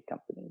become big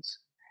companies.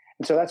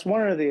 And so that's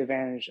one of the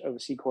advantages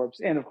of C Corps.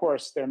 And of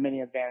course, there are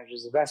many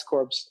advantages of S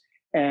Corps.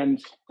 And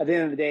at the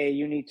end of the day,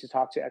 you need to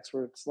talk to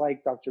experts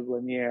like Dr.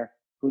 Blamire,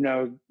 who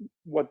know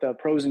what the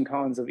pros and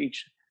cons of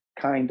each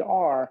kind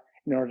are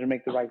in order to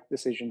make the right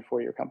decision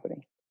for your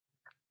company.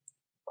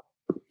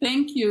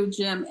 Thank you,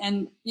 Jim.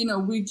 And,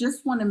 we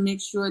just want to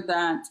make sure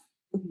that,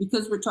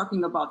 because we're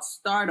talking about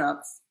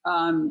startups,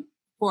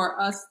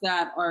 for us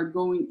that are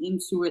going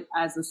into it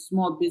as a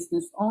small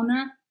business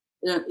owner,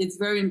 it's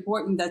very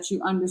important that you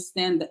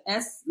understand the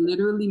S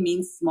literally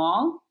means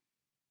small,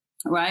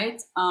 right?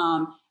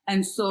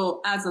 And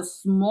so as a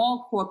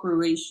small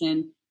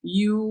corporation,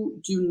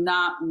 you do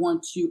not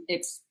want to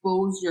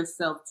expose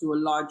yourself to a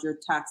larger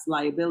tax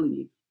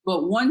liability.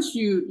 But once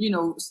you,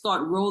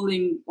 start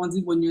rolling with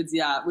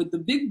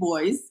the big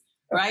boys,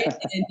 right?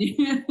 And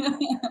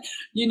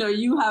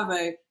you have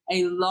a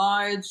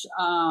large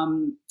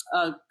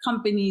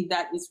company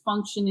that is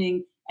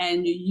functioning,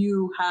 and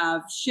you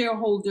have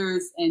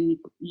shareholders, and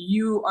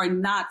you are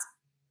not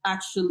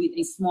actually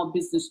a small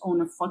business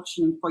owner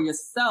functioning for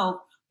yourself,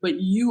 but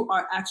you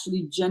are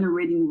actually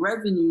generating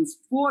revenues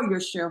for your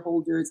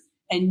shareholders,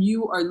 and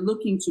you are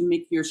looking to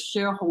make your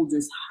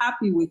shareholders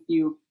happy with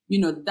you.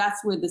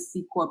 That's where the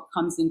C Corp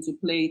comes into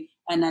play.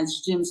 And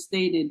as Jim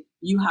stated,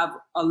 you have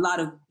a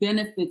lot of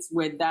benefits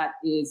where that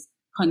is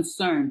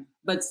concerned.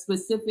 But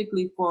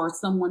specifically for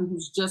someone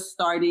who's just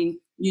starting,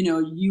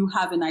 you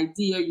have an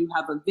idea, you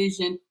have a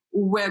vision,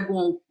 ou est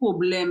gon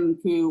problème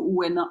que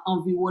ou est dans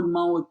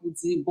environnement ou pour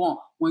dire bon,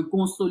 ou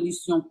gon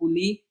solution pour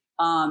lui,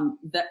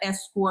 the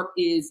S Corp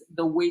is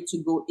the way to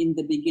go in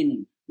the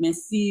beginning. Mais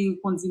si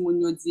kon di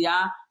moun yo di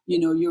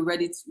you're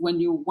ready to,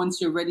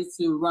 once you're ready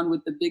to run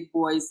with the big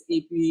boys,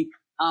 et puis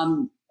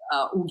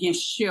ou gen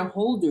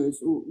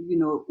shareholders,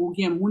 ou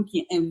gen moun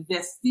ki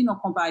investi dans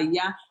compagnie,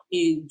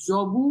 et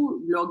job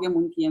ou lò gen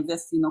moun ki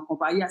investi dans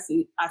compagnie,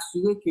 c'est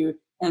assurer que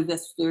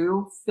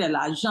investeur fait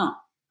l'argent.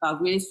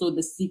 So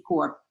the C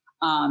Corp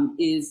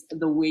is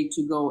the way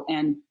to go.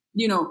 And,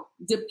 it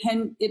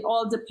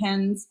all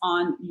depends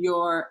on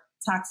your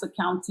tax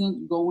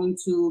accountant going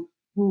to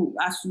pour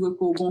assurer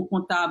qu'on bon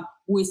comptable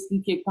ou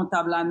expliquer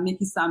comptable là mais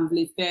qui ça me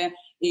veut faire,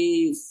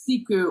 et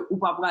si que ou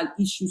pas pral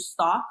issue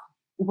stock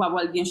ou pas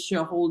pral gain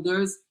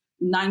shareholders,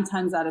 9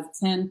 times out of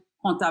 10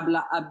 comptable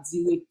là a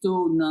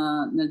directo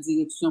dans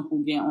direction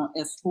pour gain en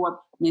S Corp,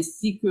 mais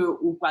si que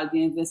ou pas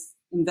gain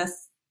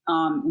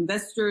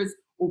investors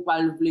ou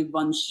pas vle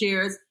vendre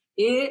shares,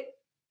 et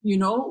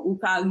ou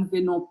ka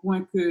arriver non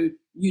point que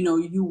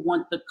you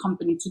want the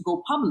company to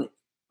go public,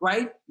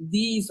 right?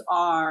 These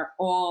are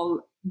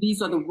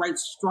the right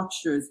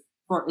structures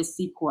for a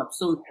C Corp.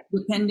 So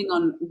depending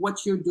on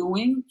what you're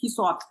doing, qui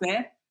soit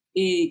fait,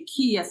 et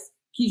qui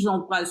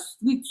j'en pral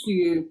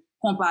structure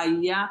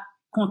compagnie,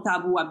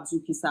 comptable ou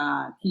abdu qui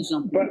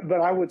j'en.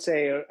 But I would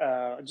say,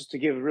 just to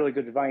give really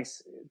good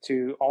advice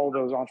to all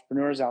those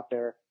entrepreneurs out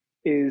there,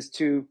 is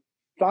to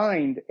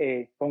find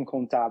a bon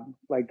comptable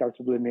like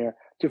Dr. Blemire,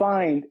 to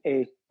find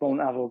a bon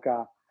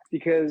avocat,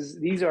 because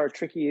these are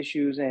tricky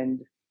issues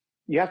and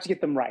you have to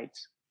get them right.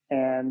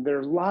 And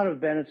there's a lot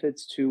of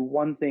benefits to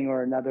one thing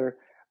or another,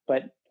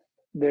 but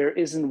there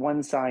isn't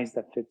one size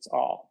that fits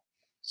all.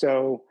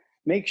 So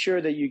make sure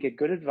that you get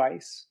good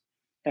advice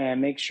and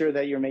make sure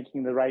that you're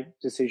making the right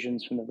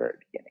decisions from the very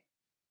beginning.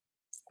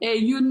 Et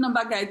yon nan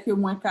bagay ke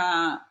mwen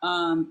ka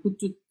pour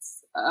tout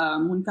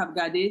moun k'ap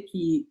gade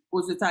ki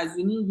aux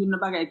États-Unis, yon nan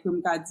bagay ke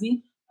mwen ka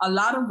di, a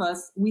lot of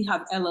us, we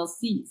have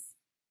LLCs,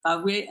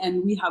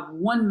 and we have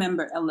one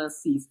member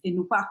LLCs. Et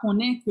nou pa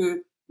konnen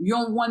ke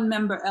yon one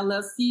member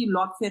LLC,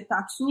 lòk fè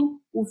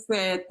taxou, ou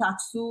fè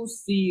taxou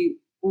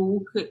si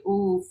ou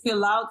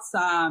fill out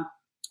sa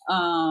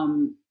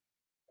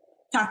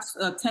tax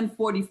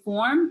 1040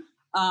 form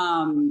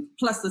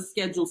plus the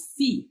Schedule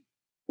C.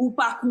 Ou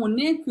pa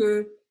konnen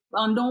ke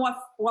pendant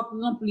wap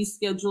rempli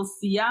Schedule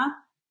C ya,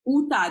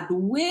 ou ta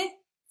dwe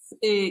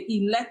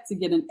elect to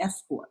get an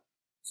S Corp.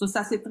 So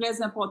ça c'est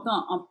très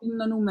important. En pile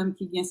nan nou même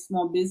qui gen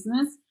small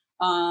business,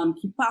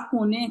 qui pas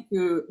connaît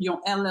que yon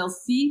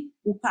LLC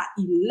ou ka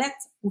elect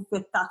ou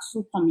fait taxe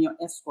comme yon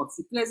S Corp.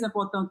 C'est très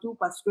important tout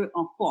parce que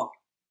encore,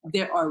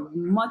 there are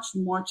much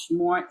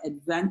more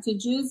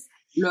advantages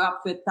le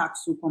fait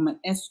taxe comme un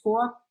S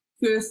Corp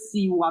que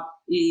si ou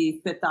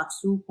fait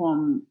taxe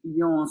comme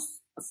yon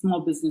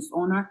small business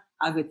owner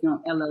avec yon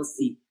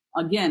LLC.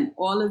 Again,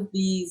 all of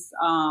these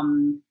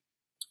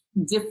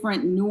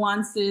different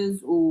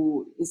nuances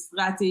ou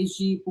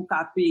stratégies pour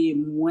ka payer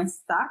moins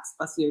taxes,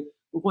 parce que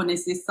vous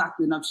connaissez ça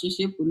que nous avons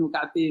cherché pour nous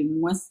payer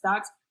moins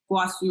taxes, pour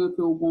assurer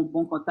que vous avez un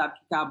bon comptable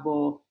qui a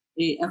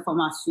et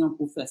information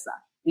pour faire ça.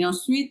 Et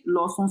ensuite,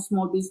 lorsqu'on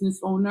small business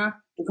owner,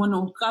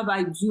 on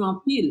travaille dur en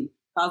pile,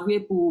 pas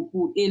vrai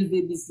pour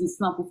élever business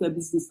là, pour faire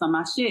business là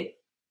marché.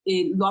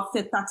 Et lorsque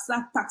fait taxe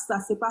là,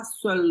 c'est pas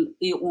seul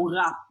et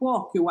un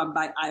rapport que vous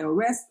avez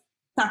IRS,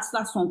 taxe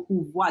là son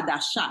pouvoir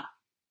d'achat.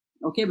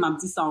 OK, m'a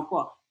dit ça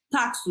encore.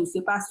 Taxe,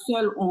 c'est pas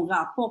seul un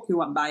rapport que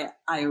vous avez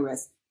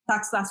IRS.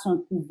 Taxe là son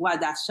pouvoir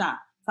d'achat.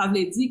 Ça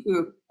veut dire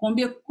que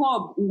combien de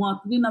cob ou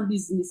entrer dans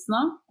business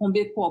là,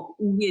 combien de cob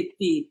ou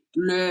été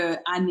le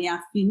année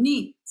a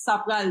fini, ça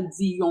pral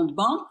dire yon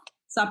banque,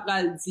 ça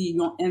pral dire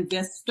yon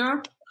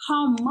investor,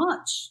 how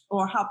much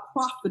or how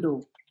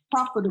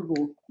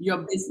profitable your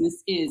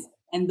business is.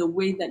 and the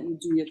way that you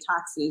do your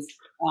taxes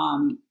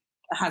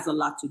has a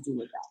lot to do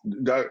with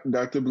that.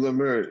 Dr.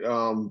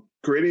 Blemmer,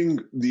 creating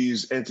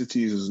these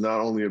entities is not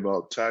only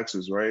about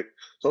taxes, right?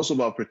 It's also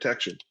about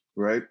protection,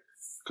 right?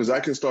 Because I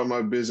can start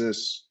my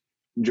business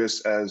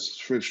just as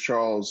Fritz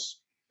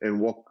Charles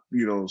and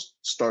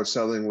start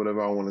selling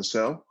whatever I want to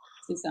sell.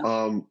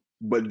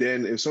 But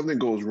then if something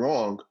goes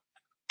wrong,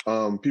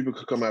 people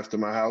could come after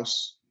my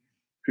house.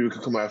 People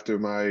could come after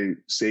my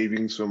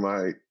savings for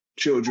my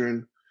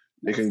children.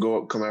 They can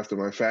come after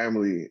my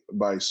family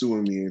by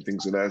suing me and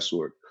things of that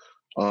sort.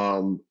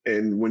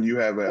 And when you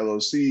have an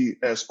LLC,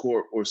 S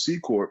Corp, or C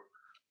Corp,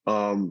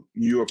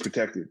 you are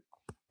protected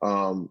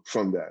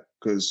from that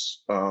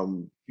because,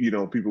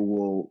 people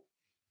will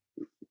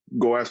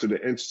go after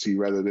the entity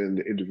rather than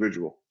the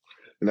individual.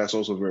 And that's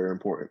also very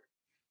important.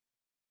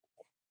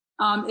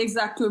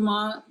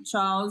 Exactement,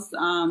 Charles.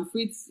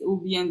 Fritz ou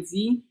bien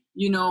dit,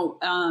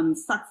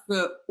 ça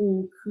fait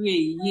ou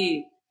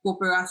créer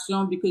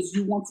cooperation because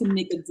you want to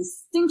make a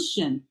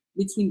distinction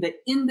between the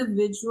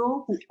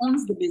individual who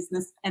owns the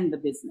business and the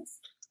business.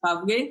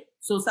 Pas vrai?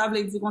 So ça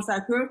veut dire comme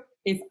ça que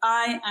if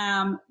I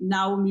am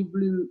Naomi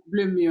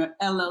Blemure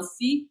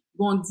LLC,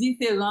 bon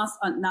différence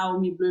entre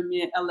Naomi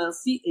Blemure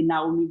LLC et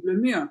Naomi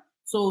Blemure.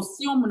 So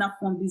si on a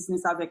fait un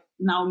business avec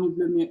Naomi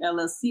Blemure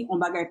LLC, on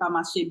bagaille pas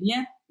marcher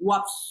bien, ou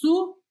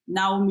sous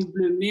Naomi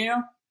Blemure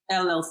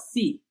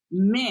LLC.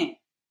 Mais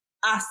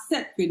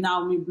asset que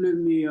Naomi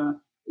Blemure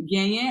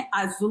gagne,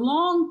 as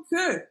long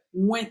que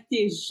moi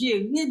te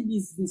gérer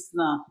business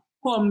là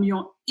comme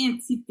une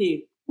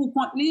entité pour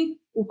compte li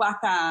ou pas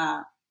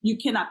ka, you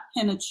cannot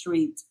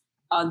penetrate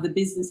the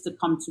business to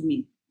come to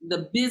me.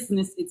 The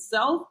business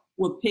itself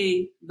will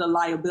pay the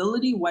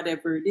liability,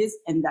 whatever it is,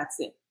 and that's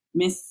it.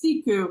 Mais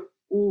si que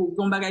ou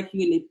gon bagay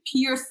ki les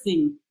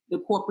piercing the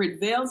corporate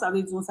veil, ça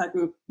veut dire ça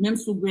que même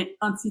sous une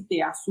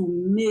entité a sous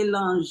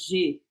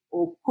mélanger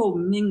ou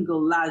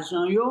commingle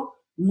l'argent yo,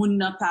 moun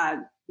nan ka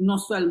non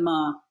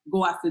seulement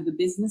go after the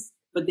business,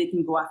 but they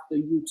can go after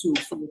you too.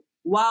 So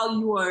while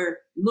you are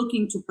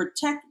looking to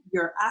protect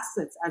your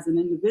assets as an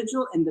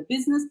individual and the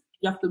business,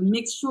 you have to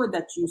make sure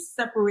that you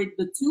separate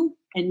the two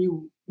and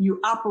you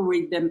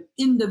operate them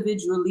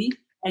individually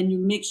and you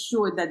make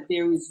sure that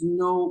there is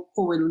no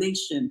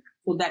correlation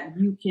so that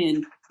you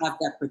can have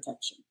that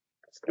protection.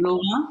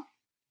 Laurent?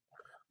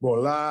 Bon,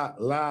 là,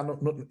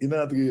 il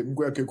entre, je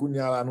crois que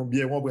nous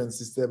bien comprendre le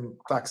système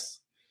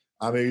taxe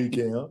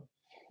américain. Hein?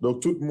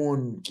 Donc, tout le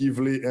monde qui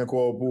veut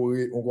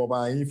incorporer une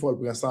compagnie, il faut le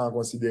prendre ça en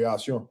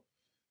considération.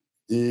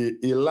 Et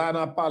là, on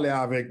a parlé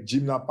avec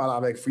Jim, on a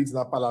parlé avec Fritz, on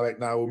a parlé avec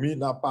Naomi,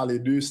 on a parlé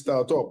de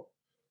start-up.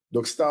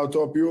 Donc,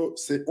 start-up,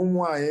 c'est un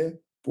moyen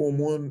pour le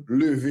monde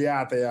lever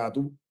à terre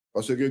tout.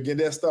 Parce que il y a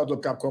des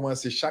start-up qui ont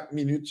commencé chaque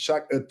minute,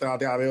 chaque heure à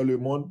travers le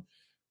monde.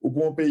 Ou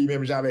pour un pays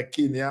même, avec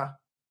Kenya,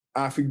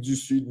 Afrique du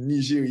Sud,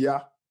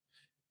 Nigeria,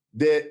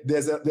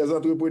 des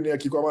entrepreneurs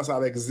qui commencent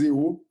avec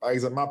zéro, par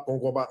exemple,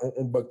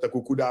 on banque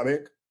beaucoup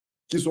d'avec,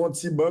 qui sont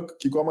petits banques,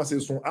 qui commencent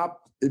son app,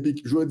 et puis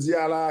je dis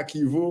à la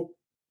qui vaut,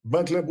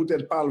 banque là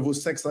peut-être parle vaut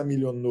 500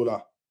 millions de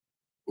dollars.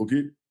 OK?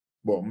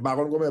 Bon, je ne sais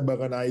pas combien de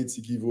banques en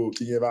Haïti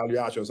qui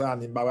évaluation ça,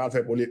 je ne vais pas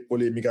faire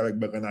polémique avec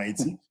banques en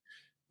Haïti.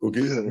 OK?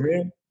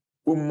 Mais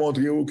pour me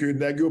montrer que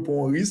les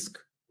pour un risque,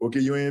 OK,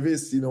 ils ont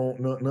investi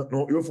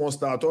ils font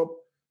start-up,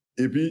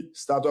 et puis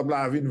start-up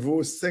là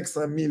vaut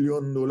 500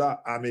 millions de dollars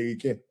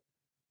américains.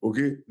 OK?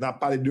 On a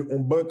parlé de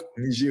une banque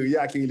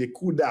Nigeria qui est le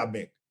Kuda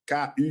Bank,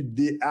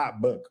 Kuda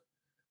Bank.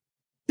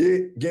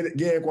 Et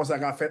il y a un conseil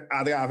fait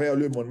à travers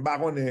le monde.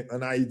 Par contre,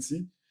 en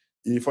Haïti,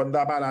 il faut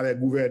parler avec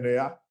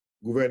le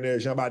gouverneur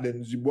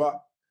Jean-Baden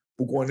Dubois,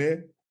 pour qu'on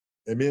ait,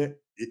 eh bien,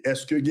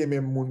 est-ce que il y a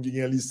même monde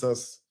qui a une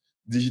licence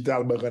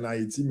digital bank en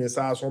Haïti, mais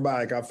ça a son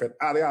barrage fait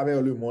à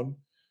travers le monde.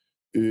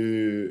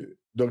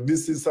 Donc,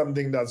 this is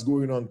something that's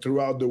going on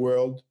throughout the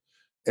world,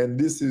 and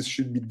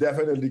should be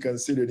definitely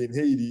considered in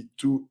Haiti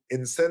to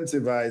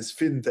incentivize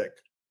fintech.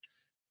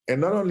 And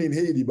not only in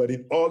Haiti, but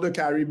in all the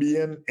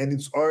Caribbean, and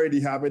it's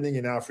already happening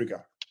in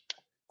Africa.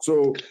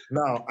 So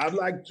now I'd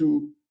like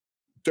to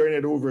turn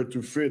it over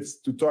to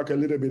Fritz to talk a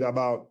little bit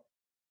about,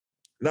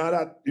 now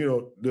that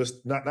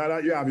now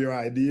that you have your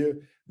idea,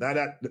 now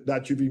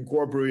that you've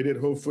incorporated,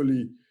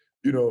 hopefully,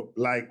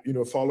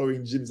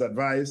 following Jim's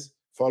advice,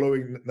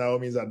 following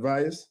Naomi's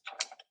advice,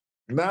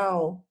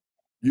 now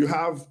you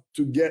have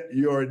to get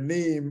your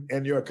name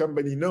and your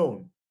company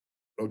known,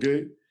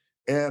 okay?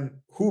 And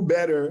who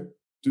better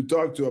to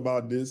talk to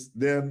about this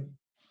than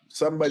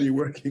somebody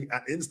working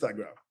at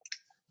Instagram,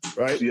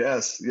 right?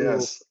 Yes.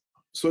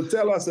 So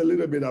tell us a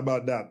little bit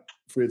about that,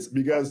 Fritz,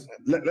 because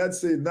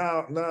let's say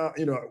now,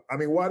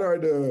 what are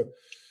the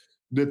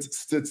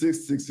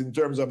statistics in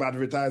terms of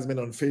advertisement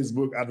on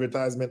Facebook,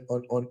 advertisement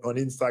on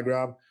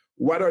Instagram?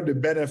 What are the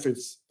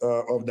benefits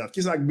of that? Qui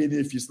est le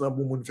bénéfice pour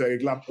moun faire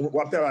réclame? On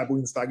va faire pour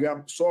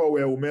Instagram, so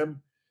ou même,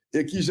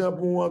 et qui j'en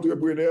pour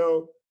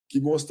entrepreneur qui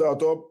gon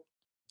start-up,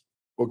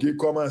 OK,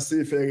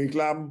 commencer faire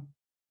réclame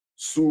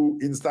sur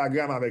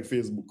Instagram avec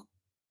Facebook.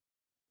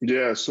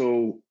 Yeah,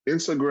 so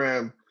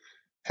Instagram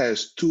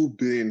has 2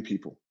 billion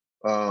people.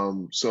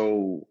 And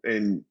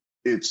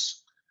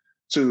it's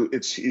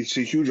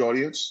a huge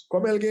audience.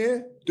 Combien elle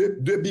gagne?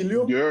 2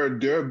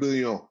 billions? 2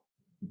 billions.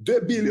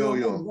 2 billions.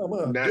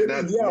 Billion.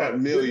 Not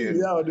million. 2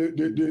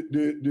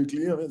 milliards de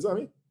clients, mes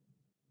amis.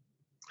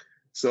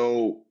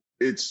 So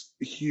it's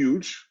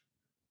huge.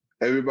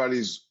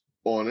 Everybody's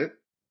on it.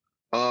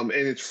 And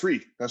it's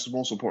free. That's the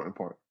most important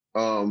part.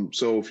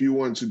 So if you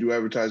want to do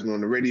advertisement on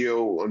the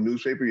radio or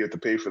newspaper, you have to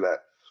pay for that.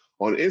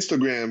 On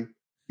Instagram,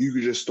 you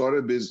could just start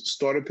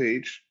a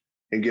page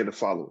and get a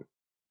following.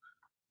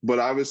 But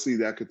obviously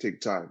that could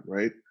take time,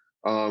 right?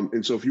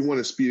 And so if you want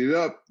to speed it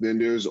up, then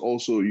there's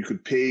also, you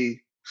could pay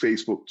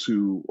Facebook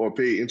or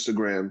pay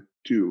Instagram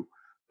to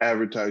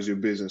advertise your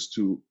business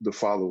to the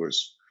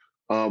followers.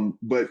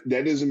 But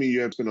that doesn't mean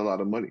you have to spend a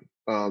lot of money.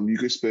 You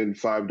could spend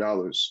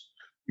 $5.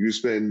 You could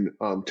spend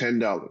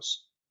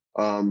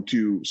 $10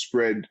 to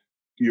spread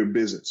your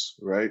business,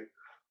 right?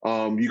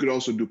 You could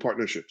also do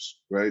partnerships,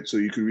 right? So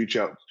you could reach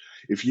out.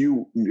 If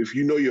you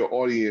know your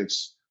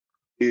audience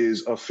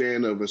is a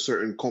fan of a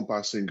certain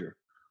compas singer,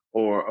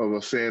 or of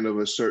a fan of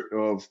a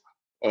certain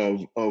of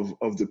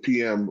the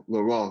PM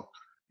Laurent,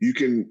 you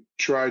can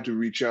try to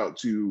reach out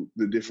to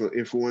the different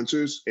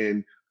influencers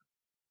and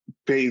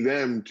pay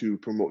them to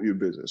promote your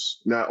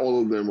business. Not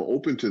all of them are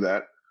open to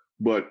that,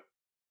 but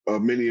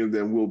many of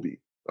them will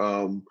be.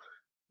 And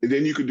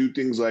then you could do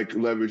things like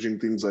leveraging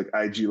things like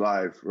IG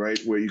Live, right?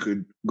 Where you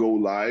could go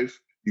live.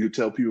 You could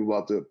tell people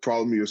about the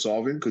problem you're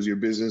solving, because your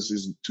business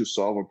is to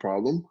solve a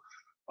problem.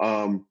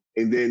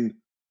 And then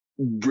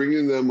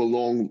bringing them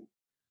along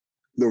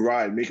the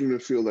ride, making them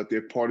feel that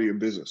they're part of your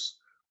business.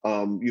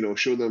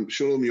 Show them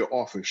your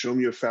office, show them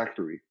your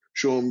factory,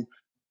 show them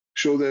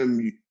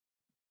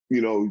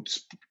you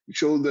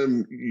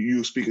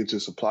speaking to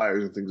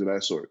suppliers and things of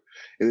that sort.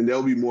 And then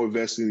they'll be more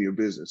vested in your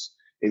business.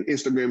 And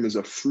Instagram is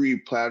a free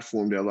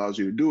platform that allows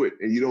you to do it.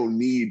 And you don't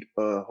need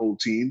a whole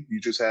team. You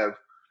just have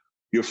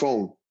your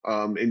phone,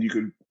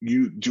 and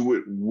you do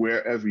it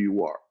wherever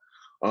you are.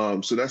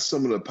 So that's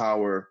some of the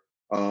power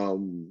of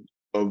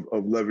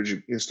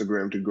leveraging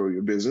Instagram to grow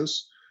your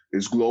business.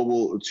 It's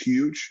global, it's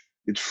huge,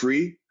 it's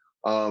free.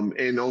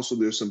 And also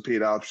there's some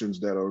paid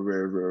options that are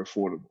very, very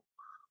affordable.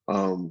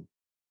 I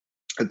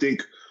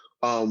think,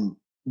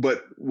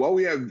 but while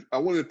I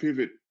want to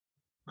pivot.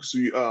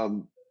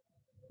 So,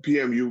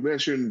 PM, you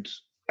mentioned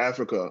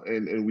Africa,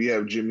 and we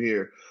have Jim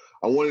here.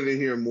 I wanted to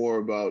hear more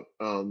about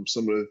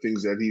some of the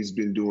things that he's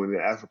been doing in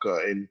Africa,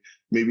 and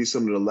maybe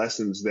some of the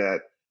lessons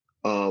that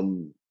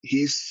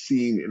he's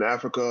seen in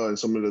Africa, and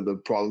some of the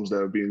problems that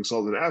are being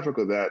solved in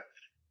Africa that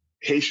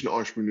Haitian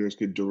entrepreneurs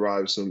could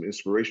derive some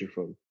inspiration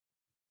from.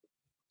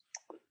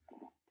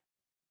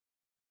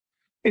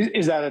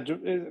 Is that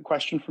a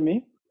question for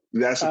me?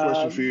 That's a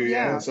question for you,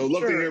 yeah. So I'd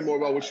love to hear more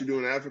about what you do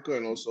in Africa,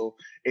 and also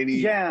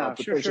any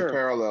potential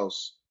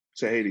parallels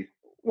to Haiti.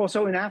 Well,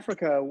 so in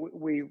Africa,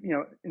 we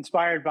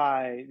inspired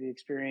by the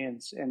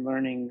experience and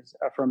learnings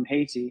from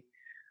Haiti,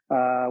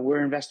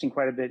 we're investing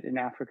quite a bit in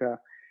Africa,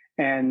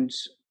 and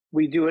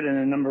we do it in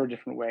a number of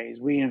different ways.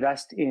 We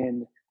invest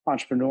in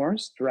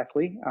entrepreneurs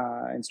directly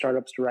and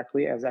startups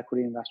directly as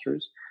equity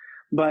investors,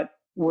 but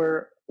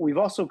we've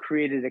also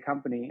created a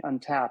company,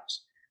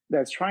 Untapped,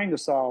 that's trying to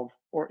solve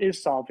or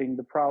is solving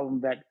the problem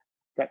that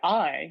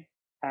I,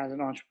 as an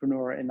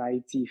entrepreneur in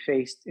IT,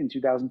 faced in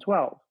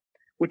 2012,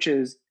 which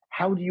is,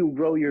 how do you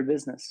grow your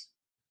business?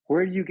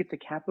 Where do you get the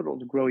capital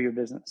to grow your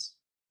business?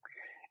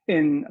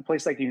 In a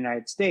place like the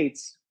United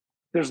States,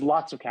 there's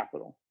lots of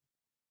capital.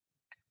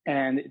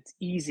 And it's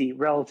easy,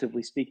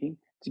 relatively speaking,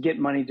 to get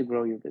money to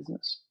grow your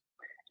business.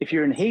 If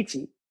you're in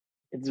Haiti,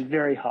 it's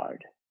very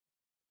hard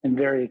and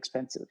very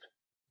expensive.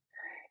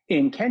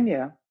 In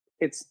Kenya,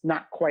 it's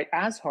not quite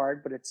as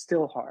hard, but it's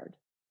still hard.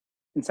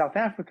 In South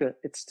Africa,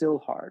 it's still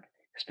hard,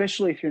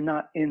 especially if you're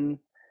not in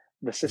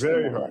the system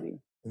already.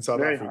 In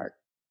South Africa. Hard.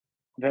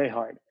 Very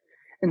hard.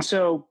 And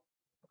so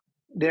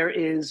there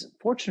is,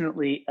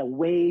 fortunately, a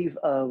wave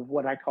of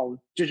what I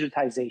call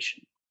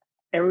digitization.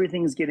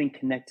 Everything's getting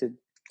connected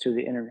to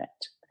the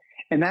internet.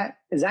 And that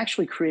is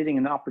actually creating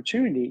an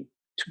opportunity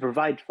to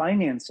provide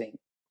financing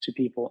to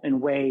people in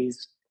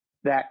ways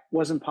that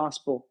wasn't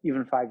possible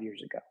even 5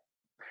 years ago.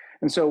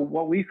 And so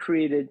what we've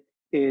created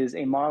is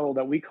a model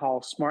that we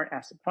call smart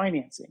asset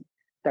financing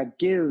that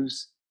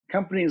gives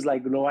companies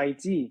like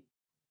Loaiti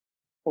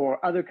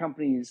or other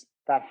companies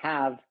that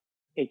have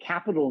a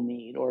capital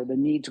need or the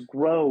need to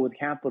grow with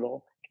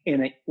capital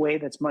in a way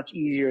that's much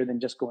easier than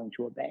just going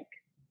to a bank.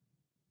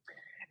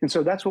 And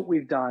so that's what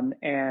we've done.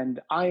 And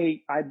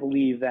I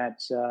believe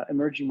that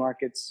emerging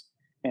markets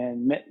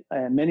and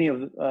many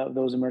of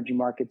those emerging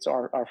markets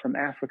are from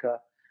Africa,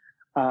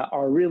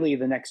 are really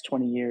the next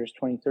 20 years,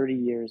 20, 30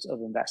 years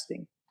of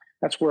investing.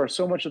 That's where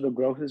so much of the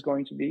growth is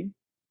going to be.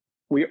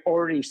 We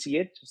already see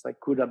it, just like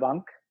Kuda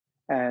Bank,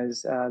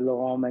 as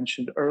Laurent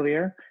mentioned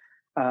earlier.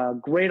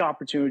 Great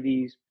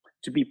opportunities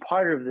to be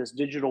part of this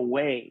digital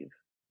wave,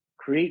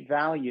 create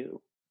value,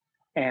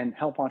 and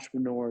help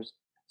entrepreneurs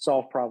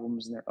solve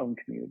problems in their own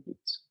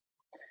communities.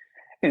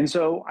 And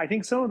so I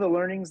think some of the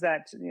learnings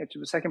that, to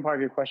the second part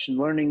of your question,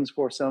 learnings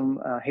for some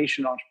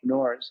Haitian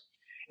entrepreneurs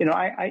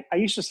I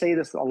used to say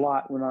this a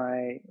lot when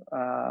I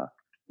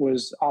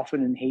was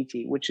often in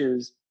Haiti, which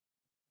is,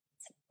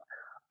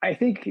 I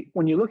think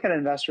when you look at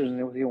investors and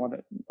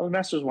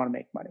investors want to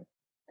make money.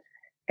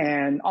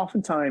 And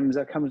oftentimes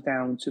that comes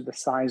down to the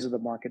size of the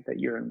market that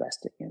you're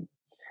investing in.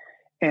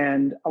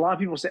 And a lot of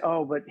people say,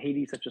 oh, but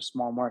Haiti is such a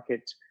small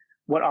market.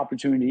 What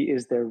opportunity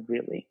is there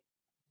really?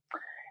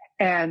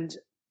 And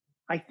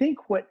I think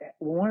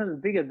one of the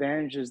big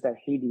advantages that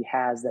Haiti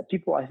has that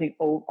people, I think,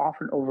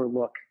 often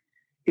overlook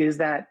is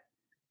that,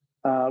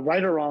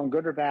 right or wrong,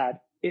 good or bad,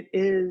 it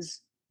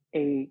is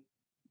a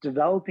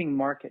developing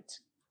market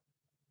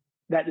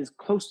that is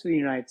close to the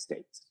United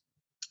States,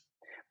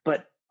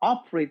 but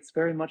operates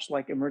very much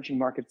like emerging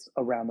markets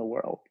around the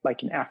world,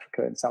 like in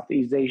Africa and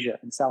Southeast Asia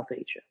and South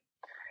Asia.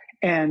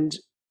 And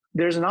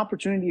there's an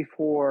opportunity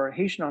for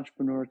Haitian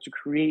entrepreneurs to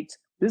create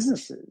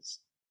businesses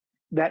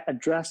that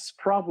address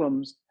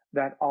problems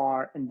that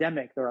are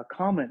endemic, that are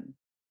common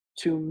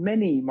to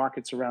many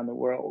markets around the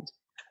world.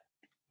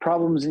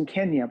 Problems in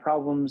Kenya,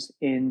 problems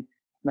in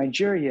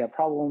Nigeria,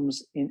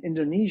 problems in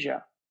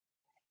Indonesia,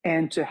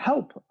 and to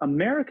help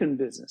American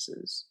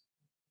businesses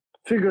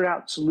figure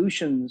out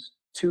solutions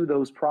to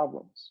those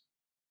problems.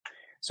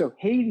 So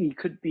Haiti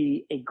could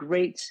be a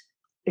great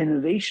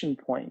innovation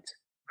point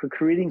for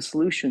creating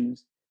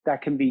solutions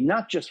that can be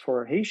not just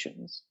for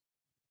Haitians,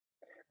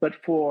 but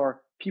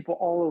for people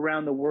all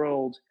around the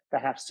world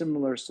that have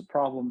similar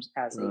problems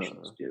as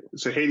Haitians do.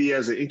 So Haiti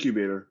as an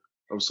incubator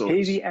of sorts.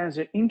 Haiti as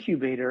an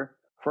incubator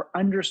for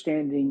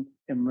understanding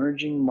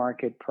emerging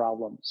market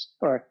problems,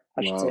 or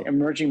I should say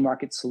emerging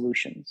market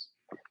solutions.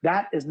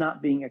 That is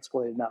not being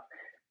exploited enough.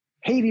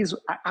 Haiti is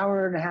an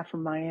hour and a half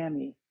from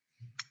Miami.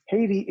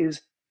 Haiti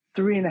is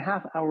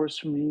 3.5 hours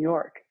from New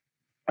York.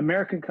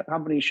 American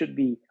companies should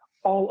be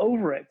all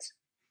over it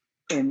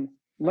in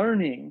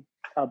learning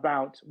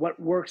about what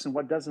works and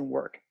what doesn't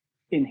work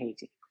in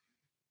Haiti.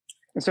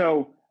 And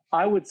so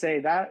I would say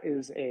that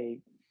is a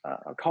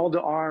call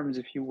to arms,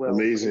 if you will,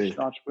 Amazing.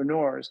 for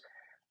entrepreneurs.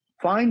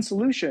 Find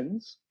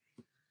solutions,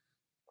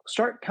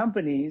 start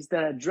companies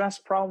that address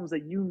problems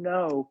that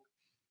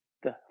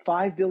the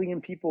 5 billion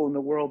people in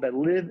the world that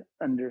live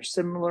under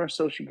similar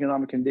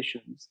socioeconomic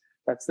conditions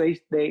that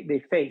they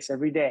face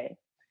every day,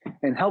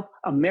 and help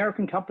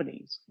American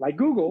companies like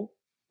Google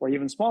or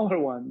even smaller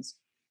ones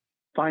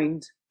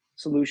find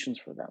solutions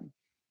for them.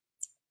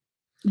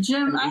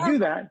 Jim, and if you do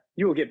that,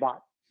 you will get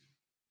bought.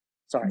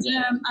 Sorry.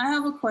 Jim, I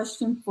have a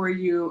question for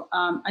you.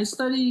 I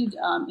studied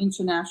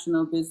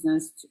international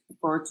business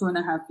for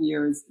 2.5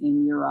 years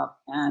in Europe,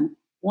 and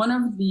one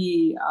of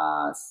the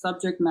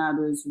subject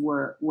matters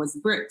was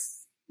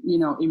BRICS,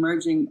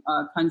 emerging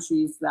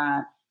countries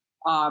that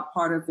are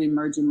part of the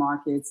emerging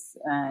markets,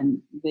 and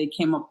they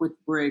came up with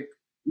BRIC: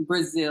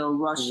 Brazil,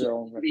 Russia,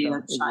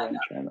 India, China.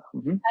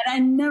 Mm-hmm. And I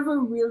never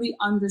really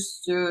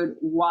understood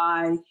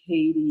why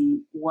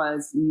Haiti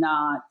was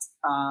not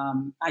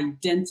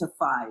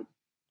identified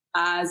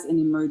as an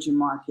emerging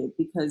market,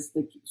 because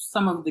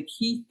some of the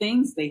key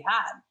things they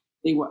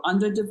were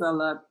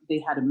underdeveloped,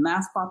 they had a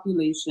mass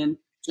population,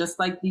 just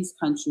like these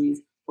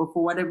countries, but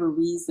for whatever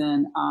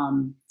reason,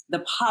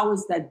 the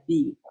powers that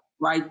be,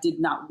 right, did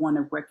not want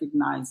to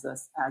recognize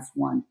us as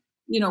one.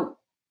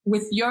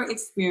 With your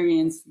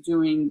experience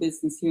doing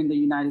business here in the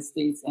United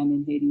States and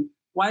in Haiti,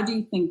 why do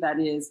you think that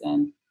is?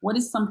 And what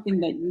is something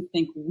that you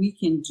think we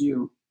can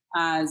do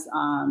as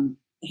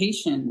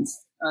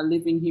Haitians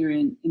living here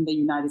in the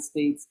United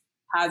States,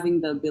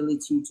 having the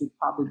ability to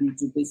probably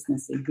do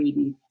business in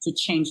Haiti to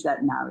change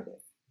that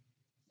narrative?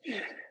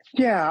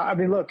 Yeah, I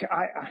mean, look,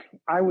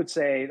 I would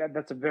say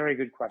that's a very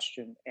good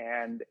question,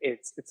 and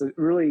it's a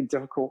really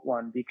difficult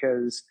one,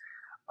 because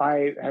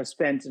I have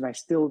spent, and I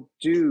still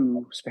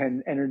do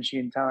spend energy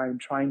and time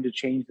trying to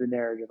change the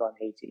narrative on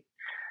Haiti.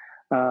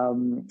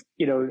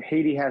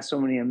 Haiti has so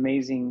many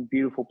amazing,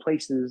 beautiful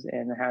places,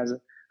 and it has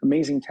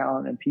amazing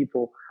talent and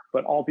people,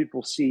 but all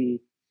people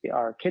see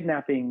are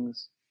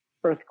kidnappings,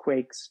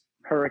 earthquakes,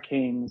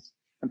 hurricanes,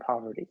 and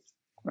poverty,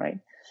 right?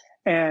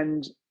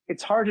 And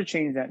it's hard to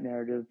change that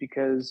narrative,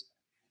 because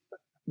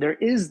there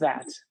is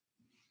that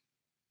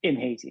in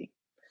Haiti.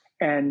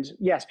 And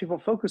yes, people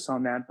focus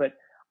on that, but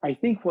I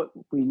think what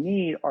we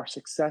need are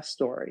success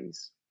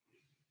stories.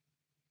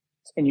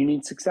 And you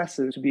need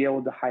successes to be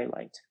able to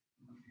highlight.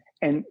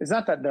 And it's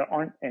not that there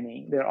aren't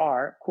any, there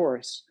are, of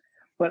course,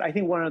 but I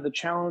think one of the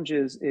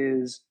challenges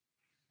is,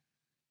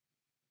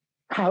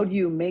 how do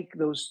you make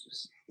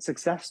those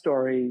success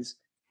stories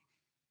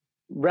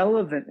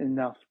relevant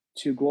enough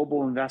to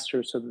global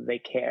investors so that they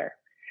care?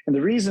 And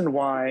the reason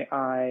why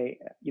I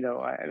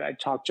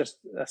talked just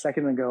a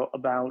second ago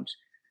about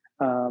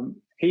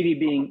Haiti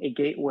being a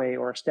gateway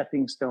or a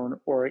stepping stone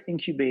or an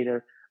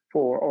incubator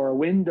or a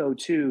window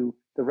to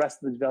the rest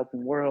of the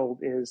developing world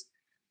is,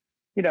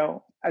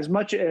 as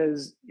much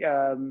as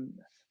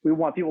we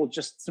want people to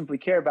just simply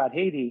care about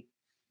Haiti,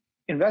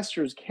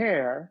 investors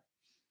care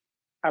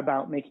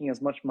about making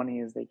as much money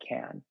as they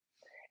can.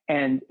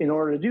 And in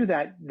order to do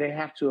that,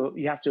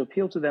 you have to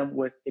appeal to them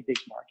with a big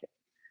market.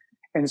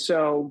 And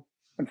so,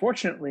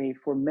 unfortunately,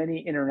 for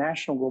many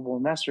international global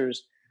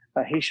investors,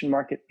 Haitian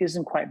market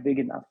isn't quite big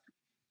enough.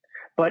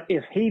 But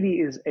if Haiti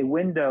is a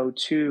window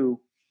to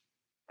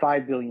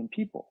 5 billion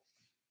people,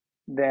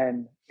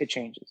 then it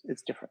changes.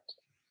 It's different.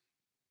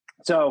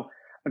 So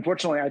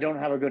unfortunately, I don't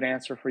have a good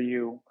answer for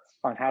you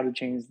on how to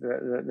change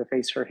the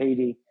face for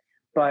Haiti.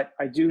 But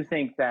I do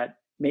think that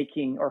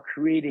making or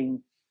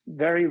creating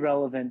very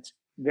relevant,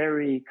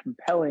 very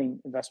compelling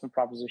investment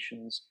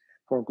propositions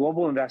for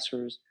global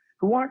investors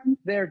who aren't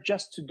there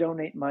just to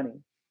donate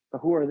money, but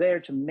who are there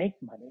to make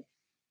money.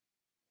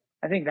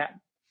 I think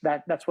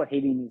that's what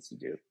Haiti needs to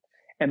do.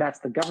 And that's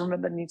the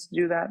government that needs to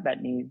do that.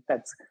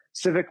 That's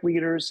civic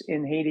leaders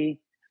in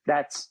Haiti.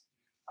 That's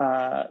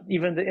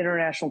even the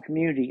international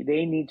community.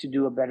 They need to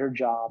do a better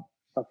job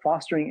of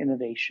fostering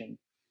innovation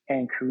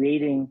and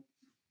creating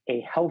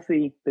a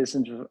healthy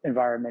business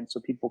environment so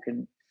people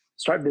can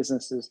start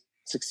businesses,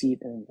 succeed,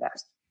 and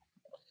invest.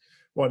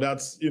 Well,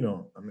 that's,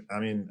 I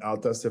mean, I'll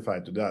testify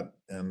to that.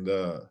 And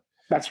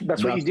that's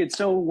what you did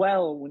so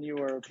well when you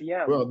were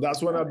PM. Well,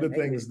 that's one of the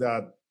things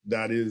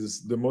that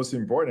is the most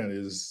important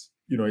is,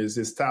 is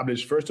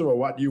establish, first of all,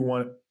 what you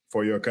want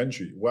for your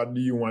country. What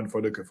do you want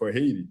for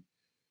Haiti?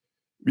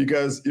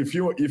 Because if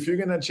you're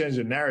going to change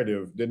the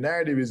narrative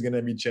is going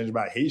to be changed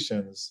by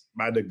Haitians,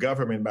 by the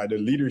government, by the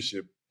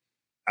leadership,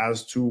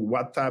 as to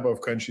what type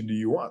of country do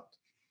you want.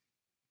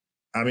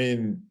 I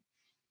mean,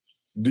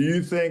 do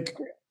you think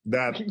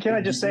that... Can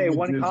I just say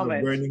one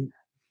comment?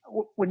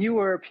 When you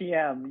were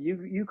PM,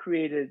 you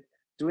created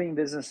Doing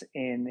Business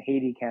in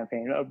Haiti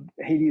campaign.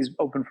 Haiti is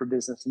open for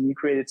business, and you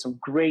created some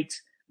great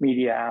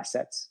media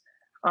assets.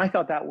 I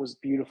thought that was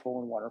beautiful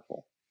and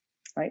wonderful,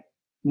 right?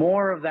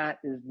 More of that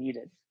is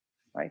needed,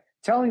 right?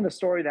 Telling the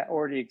story that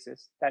already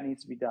exists, that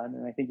needs to be done.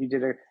 And I think you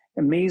did an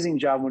amazing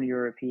job when you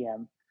were a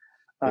PM.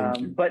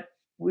 But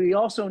we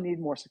also need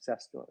more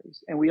success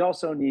stories. And we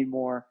also need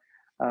more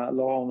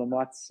Laurent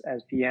Lamothe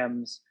as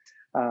PMs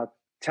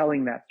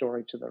telling that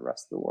story to the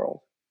rest of the world.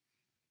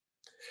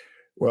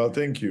 Well,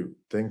 thank you.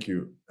 Thank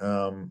you.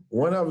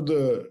 One of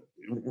the,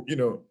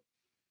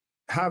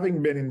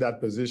 having been in that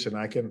position,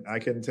 I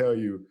can tell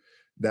you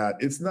that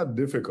it's not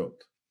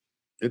difficult.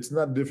 It's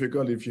not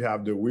difficult if you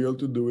have the will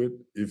to do it,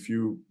 if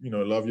you,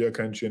 love your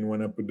country and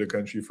want to put the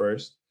country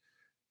first,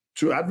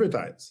 to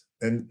advertise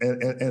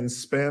and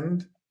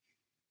spend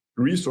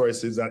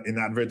resources in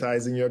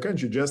advertising your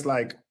country. Just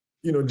like,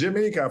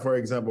 Jamaica, for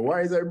example.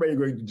 Why is everybody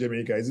going to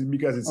Jamaica? Is it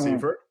because it's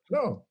safer?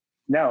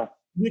 No.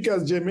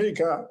 Because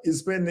Jamaica is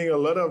spending a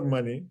lot of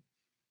money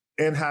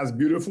and has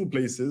beautiful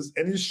places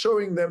and is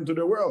showing them to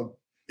the world.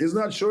 It's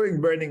not showing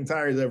burning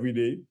tires every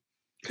day.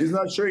 It's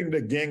not showing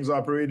the gangs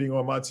operating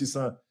or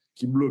Matisan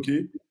qui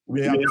bloqué.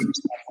 We have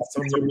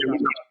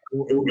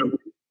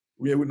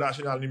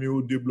national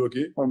numéro 2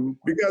 bloqué.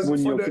 Because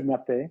for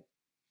the...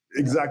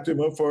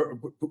 Exactement, for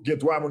que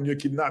toi moun yo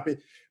kidnappé.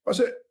 Parce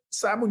que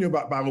ça moun yo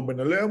pas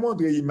reprendre. Leur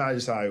montre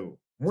image ça yo.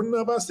 Moun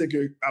nan pense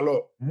que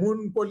alors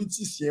moun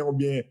politicien ou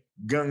bien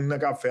gang nan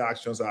ka faire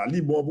action ça,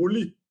 li bon pour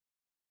lui.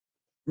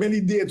 Mais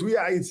li détruit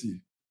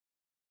Haïti.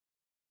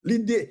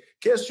 L'idée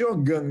question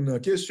gang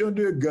nan, question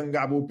de gang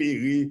a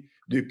opéré,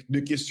 de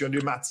question de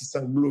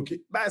Matissan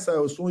bloqué, bah ça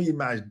son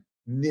image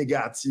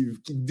négative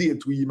qui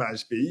détruit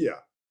l'image pays.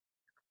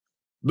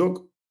 Donc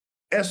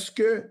est-ce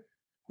que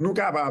nous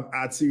capables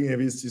attirer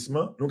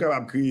investissement, nous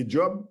capables créer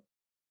job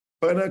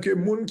pendant que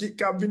moun qui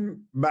cap vinn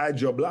buy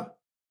job là,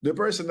 the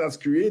person that's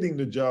creating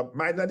the job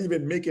might not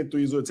even make it to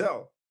his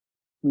hotel.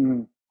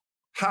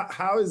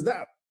 How is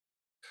that?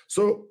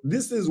 So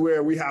this is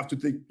where we have to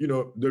take,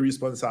 the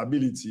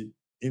responsibility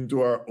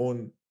into our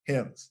own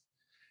hands.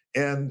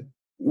 And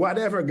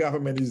whatever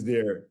government is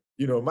there,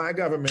 my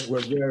government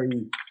was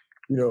very,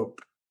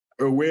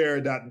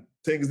 aware that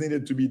things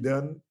needed to be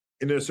done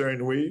in a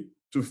certain way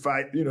to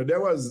fight.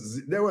 There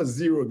was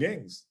zero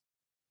gangs.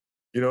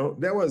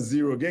 There was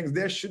zero gangs.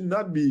 There should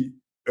not be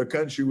a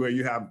country where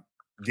you have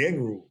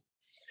gang rule.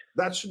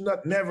 That should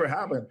never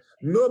happen.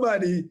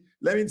 Nobody,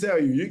 let me tell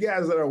you, you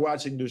guys that are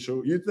watching the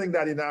show, you think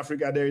that in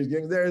Africa there is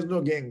gangs. There is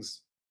no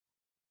gangs.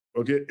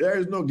 Okay? There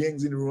is no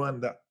gangs in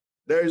Rwanda.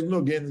 There is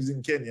no gangs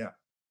in Kenya.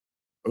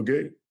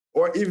 Okay?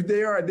 Or if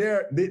they are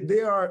there,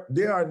 they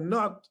are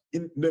not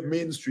in the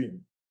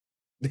mainstream.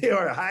 They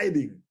are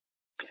hiding.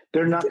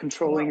 They're not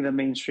controlling the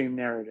mainstream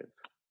narrative.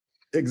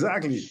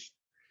 Exactly.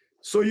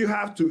 So you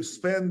have to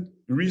spend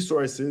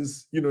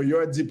resources,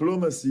 your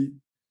diplomacy,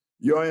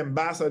 your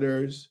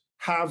ambassadors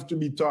have to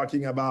be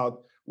talking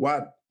about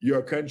what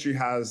your country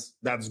has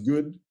that's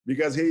good,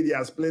 because Haiti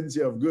has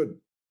plenty of good.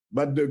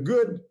 But the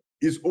good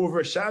is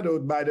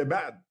overshadowed by the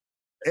bad.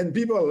 And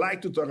people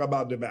like to talk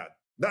about the bad.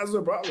 That's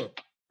the problem.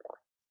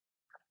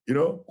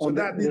 So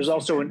that there's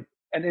also an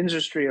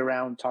industry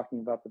around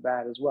talking about the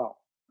bad as well.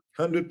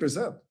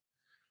 100%.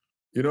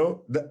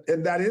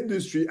 And that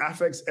industry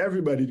affects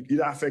everybody. It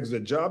affects the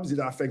jobs, it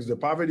affects the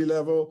poverty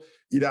level,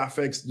 it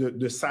affects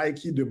the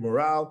psyche, the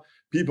morale.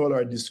 People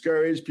are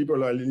discouraged,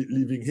 people are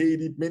leaving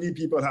Haiti. Many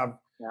people have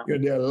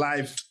their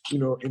life,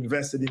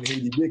 invested in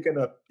Haiti. They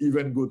cannot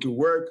even go to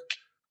work.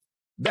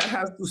 That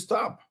has to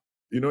stop.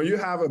 You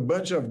have a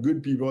bunch of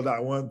good people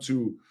that want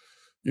to,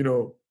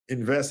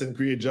 invest and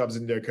create jobs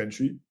in their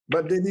country,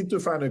 but they need to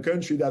find a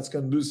country that's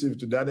conducive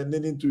to that, and they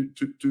need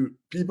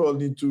people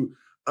need to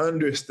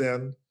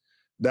understand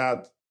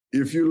that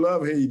if you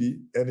love Haiti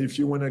and if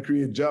you want to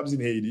create jobs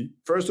in Haiti,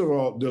 first of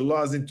all, the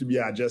laws need to be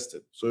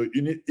adjusted. So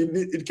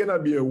it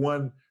cannot be a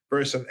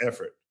one-person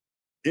effort.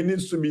 It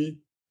needs to be,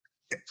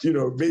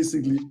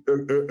 basically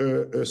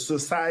a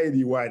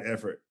society-wide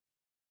effort.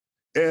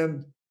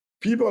 And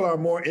people are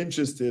more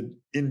interested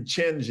in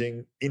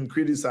changing, in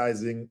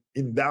criticizing,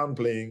 in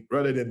downplaying,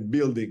 rather than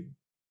building,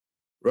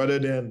 rather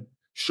than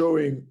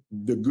showing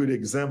the good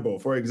example.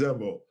 For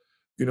example,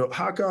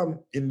 how come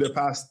in the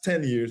past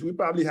 10 years, we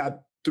probably had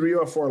 3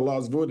 or 4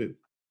 laws voted?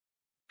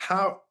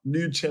 How do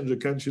you change a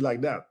country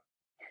like that?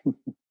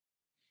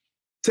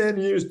 10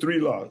 years, 3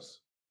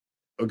 laws,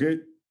 okay?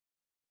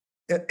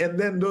 And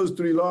then those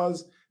 3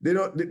 laws, they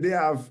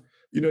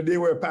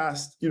were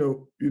passed,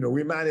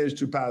 we managed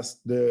to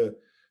pass the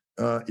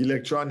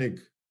electronic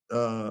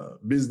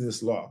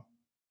business law.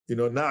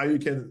 Now they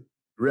can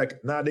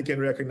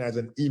recognize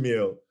an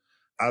email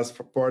as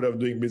part of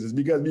doing business,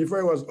 because before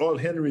it was all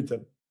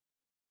handwritten.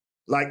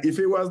 Like if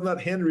it was not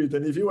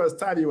handwritten, if it was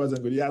typed, it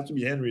wasn't good. It has to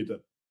be handwritten.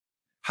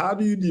 How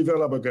do you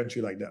develop a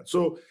country like that?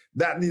 So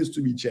that needs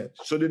to be changed.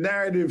 So the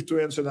narrative, to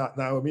answer that,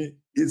 Naomi,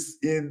 is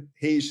in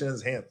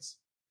Haitians' hands.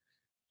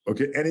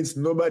 Okay, and it's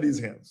nobody's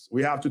hands.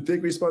 We have to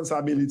take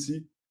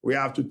responsibility. We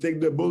have to take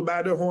the bull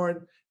by the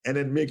horn and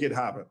then make it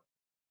happen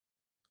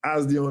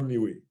as the only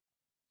way.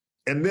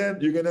 And then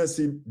you're gonna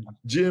see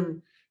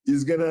Jim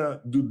is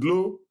gonna do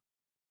GLOW.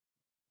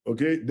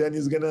 Okay, then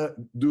he's gonna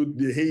do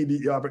the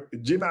Haiti.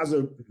 Jim has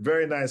a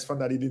very nice fund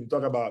that he didn't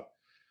talk about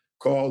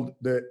called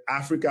the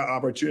Africa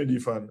Opportunity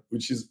Fund,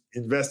 which is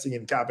investing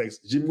in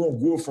CapEx. Jim gon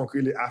gros fond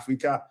créé le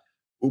Africa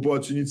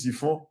Opportunity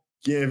Fund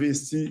qui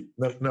investit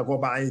dans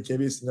compagnie, qui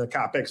investit dans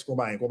CapEx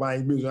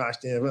compagnie besoin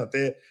acheter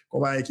inventaire,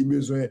 compagnie qui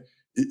besoin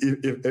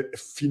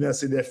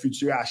financer des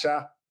futurs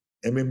achats,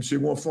 et même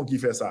second fonds qui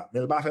fait ça. Mais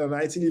il pas faire en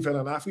Haïti, il fait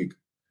en Afrique.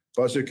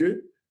 Parce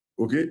que,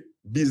 OK,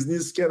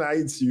 business qu'en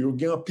Haïti,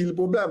 il y a un pile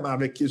problème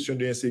avec question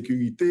de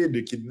insécurité, de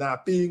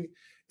kidnapping,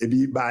 et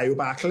puis, bah, il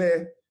pas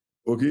clair,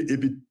 OK,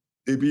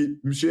 et puis,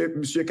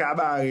 monsieur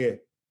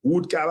Cabaret,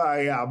 route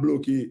Cabaret a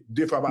bloqué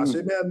 2 fois par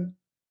semaine,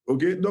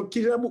 OK, donc,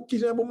 qui j'ai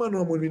pour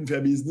maintenant, mon vient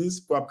faire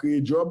business, pour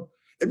créer job,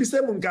 et puis,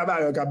 c'est mon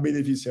Cabaret qui a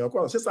bénéficié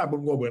encore, c'est ça pour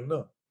nous comprendre,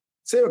 non?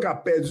 C'est eux qui a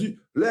perdu,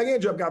 le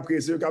job qui a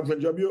pris, c'est eux qui a fait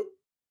le job,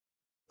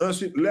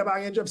 ensuite, le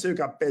pas job, c'est eux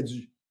qui a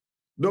perdu.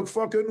 Donc, il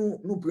faut que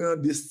nous prenions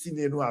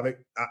destiné nous avec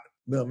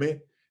dans main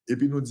et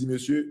puis nous dit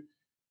monsieur,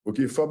 OK,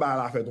 il faut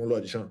la faire ton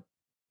l'autre champ.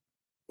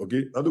 OK?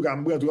 En tout cas,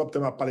 je vais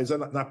parler de ça,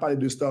 on a parlé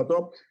de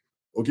start-up.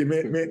 OK,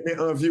 mais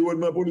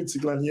environnement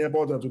politique là, est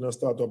important dans la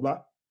start-up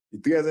là,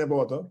 est très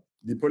important.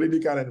 The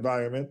political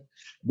environment,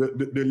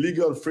 the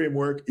legal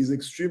framework is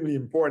extremely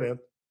important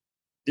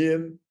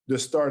in the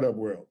startup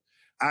world.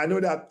 I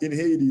know that in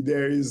Haiti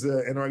there is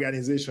an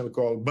organization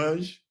called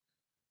Bunge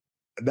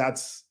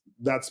that's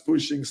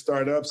pushing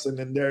startups, and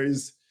then there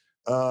is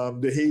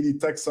the Haiti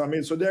Tech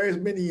Summit. So there is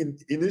many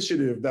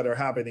initiatives that are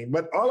happening,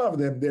 but all of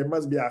them, they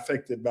must be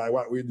affected by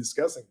what we're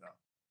discussing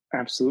now.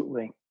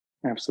 Absolutely.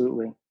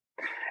 Absolutely.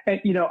 And,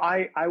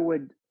 I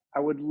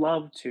would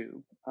love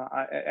to,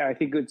 I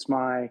think it's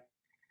my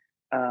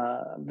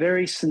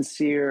very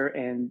sincere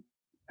and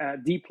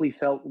deeply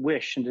felt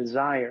wish and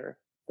desire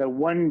that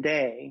one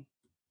day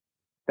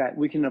that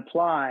we can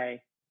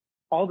apply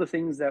all the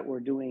things that we're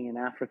doing in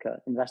Africa,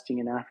 investing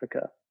in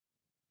Africa,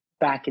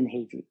 back in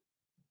Haiti.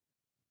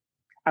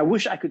 I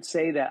wish I could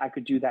say that I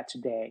could do that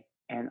today.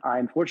 And I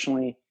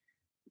unfortunately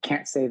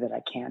can't say that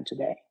I can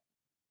today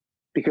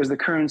because the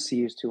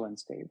currency is too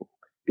unstable,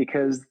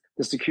 because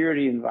the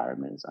security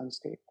environment is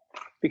unstable,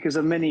 because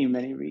of many,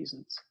 many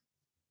reasons.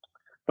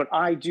 But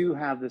I do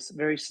have this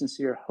very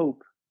sincere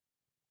hope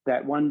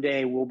that one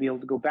day we'll be able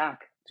to go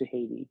back to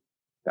Haiti,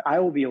 that I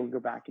will be able to go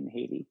back in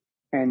Haiti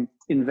and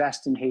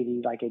invest in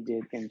Haiti like I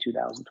did in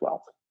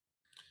 2012.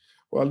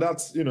 Well,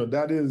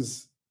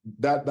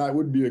 that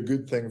would be a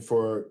good thing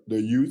for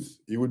the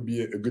youth. It would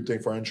be a good thing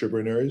for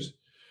entrepreneurs,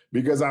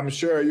 because I'm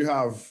sure you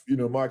have,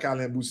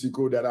 Marc-Alain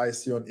Boussico that I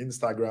see on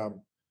Instagram,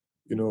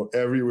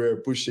 everywhere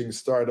pushing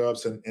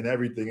startups and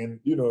everything. And,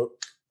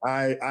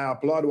 I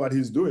applaud what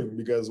he's doing,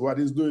 because what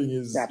he's doing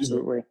is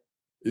absolutely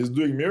is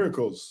doing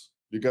miracles,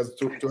 because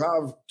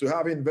to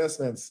have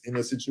investments in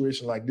a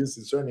situation like this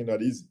is certainly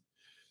not easy.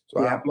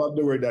 So yeah. I applaud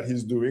the work that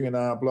he's doing, and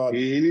I applaud.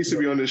 He needs to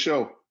be on the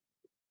show.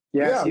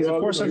 Yes, he's a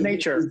force of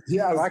nature.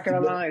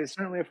 Marc-Alain is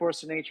certainly a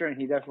force of nature, and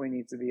he definitely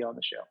needs to be on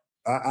the show.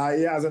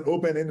 He has an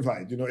open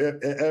invite.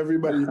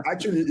 Everybody.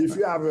 Actually, if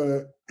you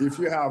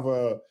have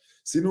a,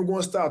 si nous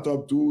gon start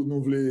up too,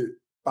 nous voulons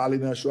parler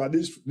dans show.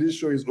 This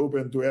show is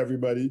open to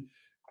everybody.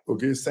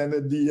 Okay, send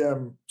a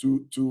DM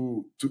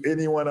to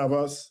any one of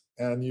us,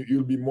 and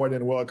you'll be more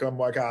than welcome.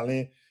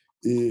 Marc-Alain,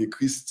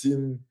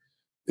 Christine,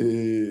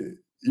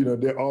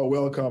 they're all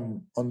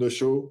welcome on the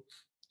show.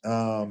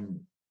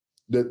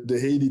 The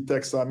Haiti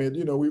Tech Summit,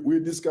 we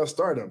discuss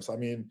startups. I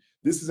mean,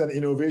 this is an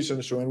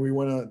innovation show, and we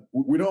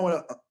don't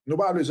want to,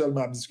 nobody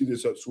seulement discuter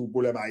sur le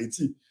problème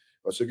Haïti,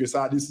 Parce que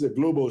ça, this is a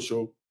global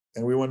show,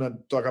 and we want to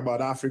talk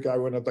about Africa.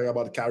 We want to talk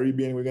about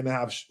Caribbean. We're gonna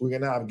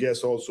have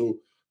guests also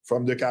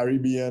from the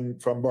Caribbean,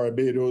 from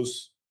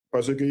Barbados.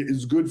 Parce que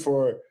it's good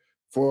for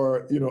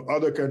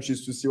other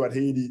countries to see what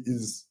Haiti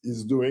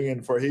is doing,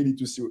 and for Haiti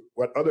to see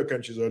what other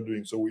countries are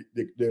doing. So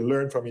they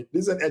learn from it.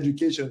 This is an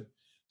education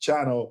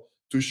channel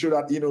to show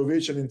that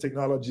innovation in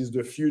technology is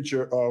the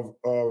future of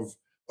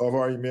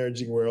our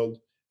emerging world,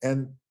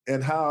 and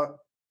how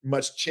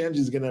much change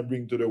is going to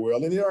bring to the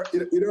world. And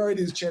it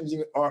already is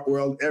changing our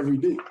world every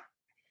day.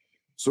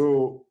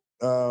 So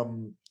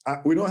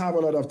we don't have a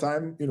lot of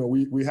time.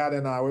 We had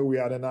an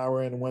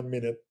hour and 1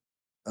 minute.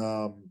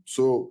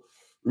 So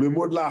le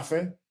mot de la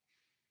fin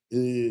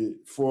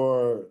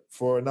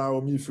for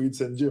Naomi,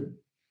 Fritz, and Jim.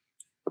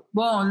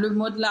 Bon, le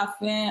mot de la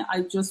fin,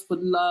 I just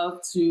would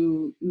love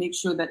to make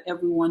sure that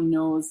everyone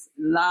knows,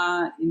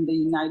 là, in the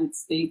United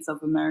States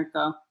of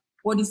America,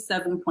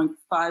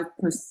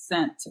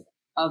 47.5%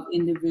 of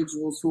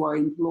individuals who are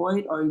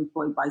employed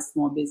by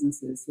small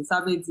businesses. So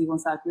ça veut dire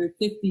que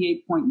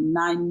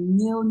 58.9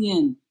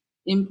 million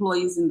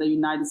employees in the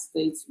United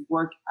States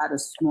work at a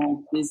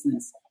small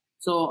business.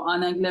 So,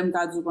 en anglais,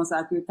 m'ka di kon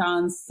sa que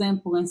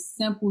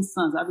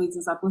 45.5%, ça veut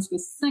dire ça presque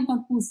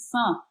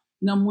 50%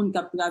 nan moun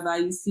kap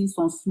travay ici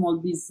son small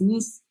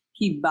business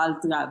qui bal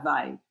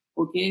travail.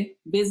 Okay?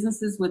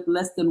 Businesses with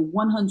less than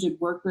 100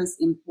 workers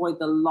employ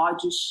the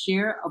largest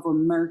share of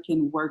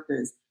American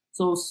workers.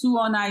 So, sou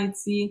en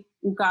Haïti,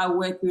 ou ka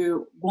wè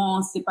que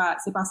bon, c'est pas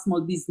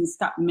small business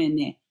kap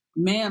mene.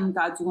 Même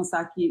ka di kon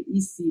sa ki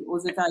ici, aux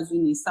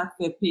États-Unis, ça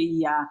fait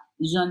pays à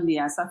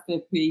janvier, ça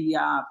fait pays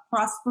à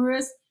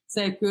prosperous,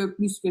 c'est que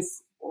plus que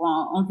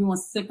environ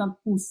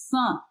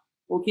 50%,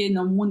 OK,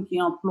 nan moun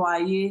ki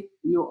employé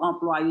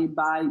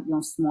by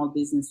yon small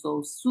business.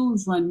 So, sou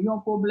jwen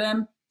yon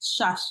problème,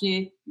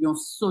 chercher yon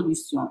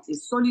solution. Et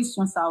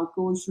solution sa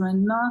ou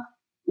jwen nan,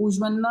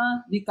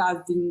 di ka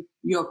vin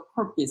your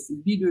purpose,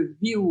 bi de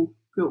vie ou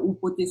que ou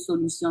pote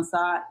solution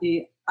sa,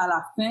 et à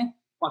la fin,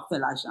 ou fait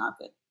l'argent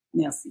avec.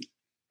 Merci.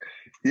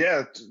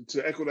 Yeah,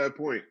 to echo that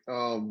point,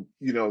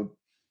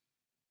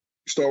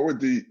 start with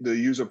the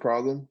user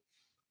problem,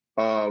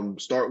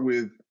 start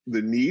with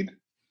the need,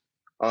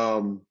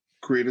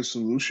 create a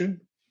solution,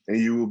 and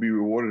you will be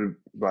rewarded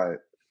by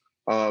it.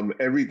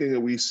 Everything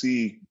that we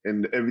see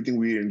and everything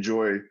we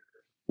enjoy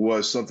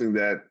was something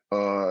that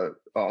an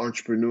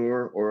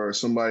entrepreneur or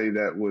somebody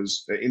that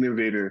was an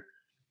innovator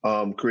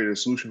created a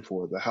solution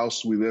for. The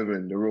house we live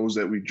in, the roads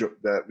that we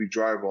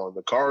drive on,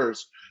 the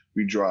cars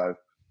we drive,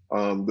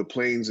 the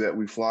planes that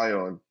we fly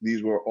on.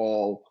 These were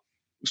all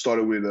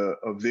started with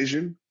a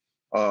vision,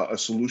 a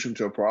solution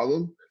to a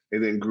problem,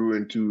 and then grew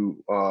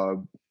into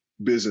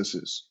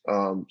businesses.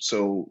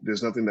 So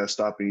there's nothing that's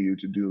stopping you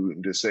to do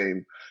the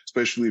same,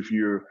 especially if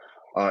you're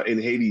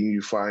in Haiti and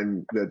you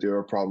find that there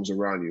are problems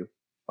around you.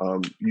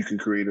 You can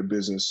create a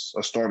business,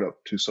 a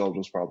startup to solve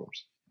those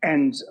problems.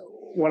 And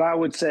what I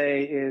would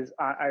say is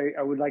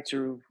I would like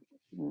to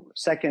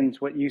second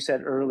what you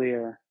said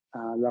earlier,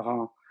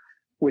 Laurent,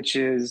 which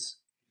is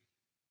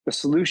the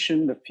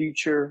solution, the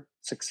future,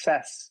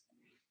 success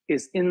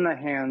is in the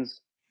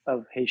hands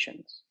of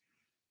Haitians.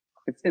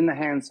 It's in the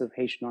hands of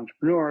Haitian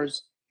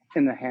entrepreneurs,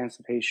 in the hands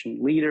of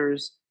Haitian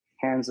leaders,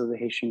 hands of the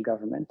Haitian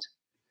government.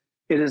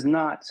 It is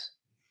not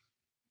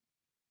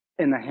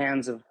in the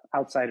hands of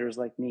outsiders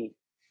like me,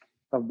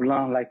 of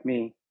blancs like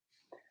me.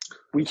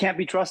 We can't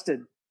be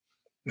trusted.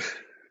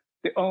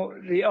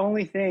 The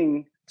only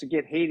thing to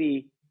get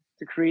Haiti,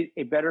 to create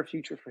a better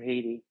future for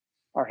Haiti,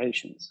 are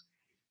Haitians.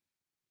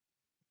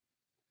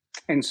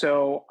 And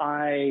so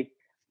I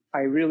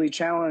really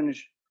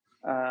challenge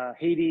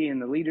Haiti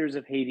and the leaders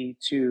of Haiti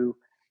to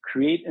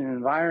create an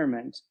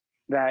environment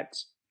that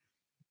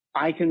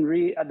I can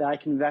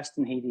invest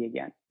in Haiti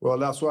again. Well,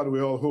 that's what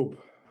we all hope,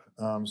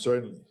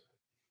 certainly.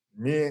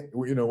 Mais,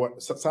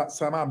 what,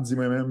 ça m'a dit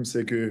moi-même,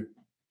 c'est que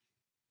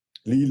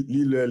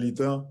li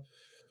temps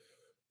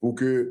pour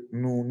que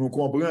nous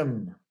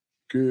comprenions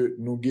que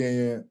nous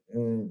gagnons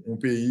un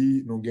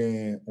pays, nous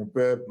gagnons un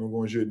peuple, nous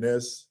gagnons une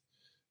jeunesse,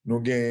 nous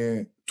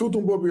gagnons toute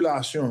une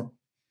population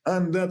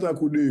en dedans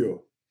coup de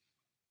yo.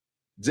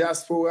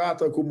 Diaspora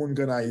tant que moun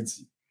en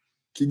Haïti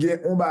qui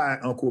gagne un bail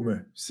en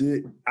commun,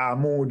 c'est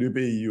amour de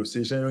pays yo,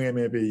 c'est gens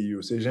aimer pays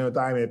yo, c'est gens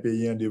aimer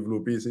pays en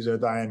développé, c'est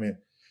gens aimer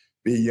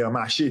pays en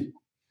marché.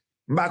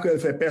 M'pa que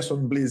fait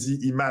personne plaisir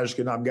image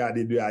que n'a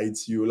regardé de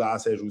Haïti yo là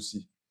ces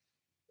jours-ci.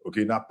 OK,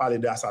 n'a parlé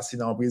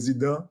d'assassinat en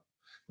président,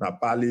 n'a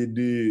parlé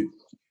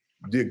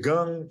de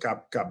gang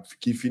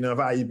qui fin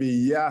envahir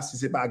pays a, si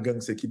c'est pas gang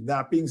c'est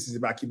kidnapping, si c'est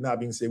pas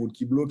kidnapping c'est route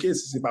qui bloqué,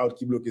 si c'est pas route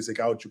qui bloqué c'est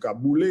caoutchouc qui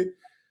boulé.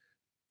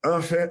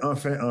 Enfin,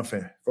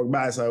 faut que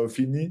bah ça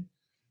fini.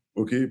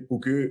 OK,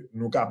 pour que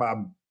nous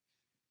capables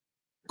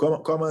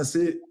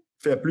commencer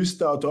faire plus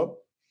start-up,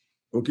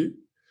 OK?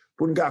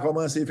 Pour nous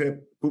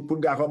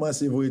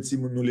commencer voir ti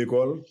moun nous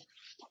l'école,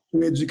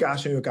 pour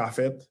éducation yo ka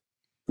fait,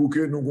 pour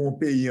que nous gon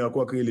pays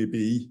encore créer les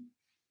pays.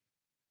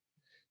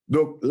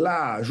 Donc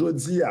là,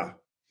 jodi a,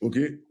 OK,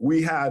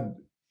 we had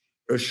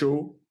a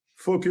show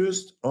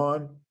focused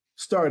on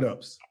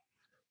startups.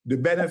 the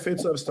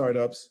benefits of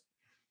startups,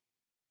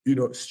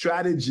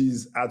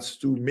 strategies as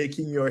to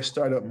making your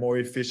startup more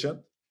efficient,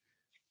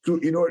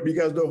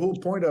 because the whole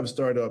point of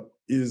startup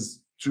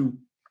is to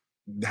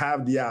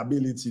have the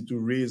ability to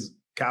raise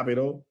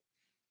capital,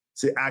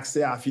 c'est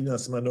accès à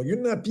financement. Donc,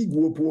 il y a un plus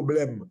gros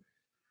problème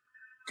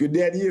que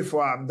dernière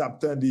fois,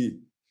 m'attendais,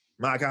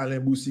 Marc-Alain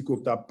Boussico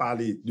qui t'a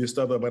parlé de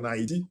startup en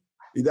Haïti,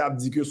 il a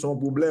dit que son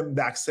problème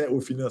d'accès au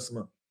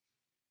financement.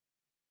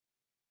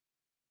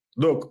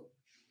 Donc,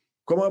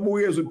 comment vous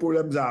résoudre le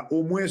problème ça?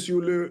 Au moins sur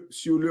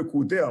le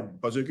court terme,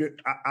 parce que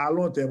à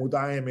long terme, vous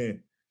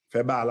avez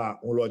fait là,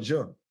 on l'autre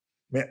gens.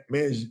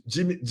 Mais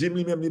Jim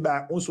lui-même dit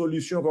une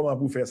solution comment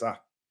pour faire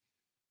ça.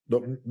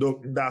 Donc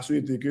dans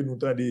souhaité que nous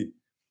tendez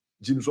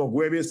Jim son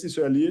gros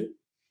investisseur lié.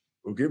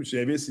 OK,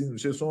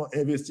 ce sont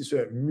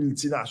investisseurs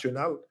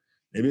multinationaux,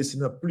 investis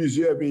dans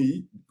plusieurs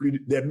pays, plus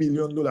des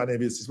millions de dollars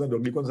d'investissement,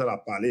 donc ils connaissent ça la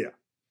parler.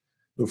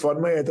 Donc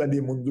fortement il y a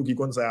des gens qui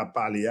connaissent ça la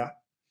parler.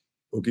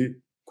 OK,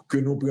 que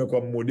nous prenons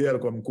comme modèle,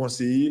 comme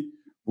conseiller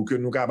pour que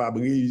nous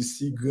capables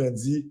réussir,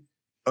 grandir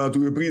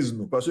entreprise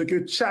nous parce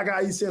que chaque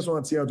haïtien sont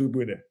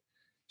anti-entrepreneur.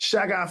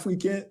 Chaque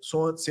Africain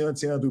sont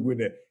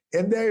anti-entrepreneur.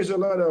 And there is a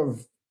lot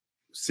of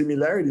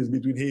similarities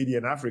between Haiti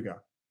and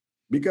Africa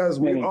because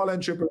we're all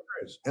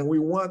entrepreneurs and we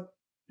want,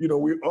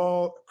 we're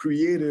all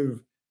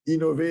creative,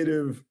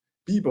 innovative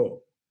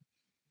people.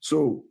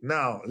 So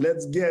now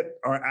let's get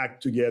our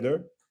act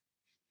together,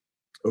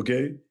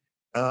 okay?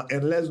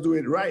 And let's do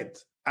it right.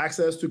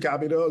 Access to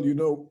capital,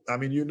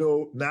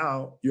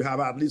 now you have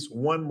at least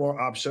one more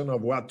option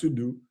of what to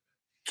do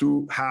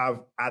to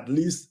have at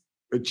least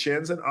a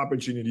chance and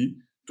opportunity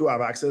to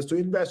have access to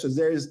investors.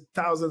 There is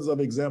thousands of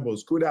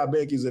examples. Kuda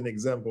Bank is an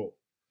example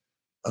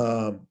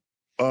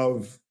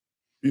of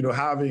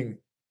having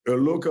a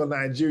local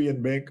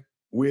Nigerian bank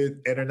with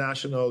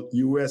international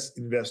US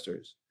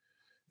investors.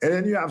 And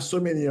then you have so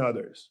many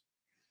others.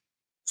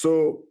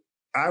 So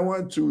I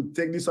want to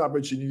take this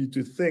opportunity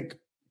to thank,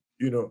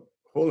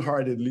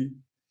 wholeheartedly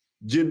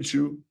Jim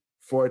Chu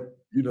for,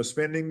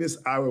 spending this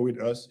hour with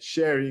us,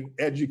 sharing,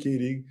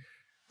 educating,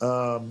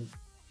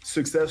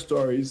 success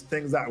stories,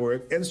 things that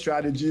work, and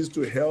strategies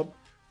to help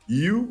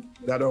you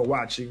that are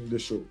watching the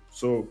show.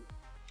 So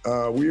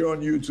we're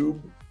on YouTube,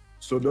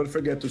 so don't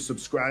forget to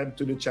subscribe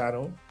to the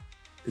channel.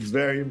 It's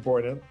very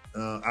important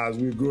as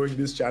we're growing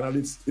this channel.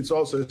 It's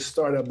also a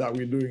startup that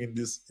we're doing in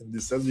this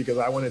sense because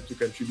I wanted to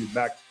contribute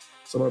back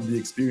some of the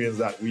experience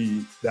that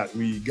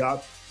we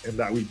got and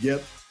that we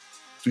get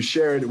to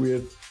share it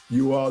with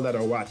you all that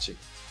are watching.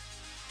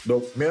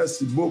 Donc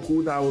merci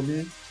beaucoup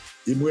Naomi.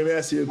 Et moi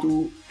remercie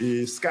tout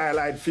et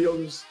Skylight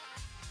Films,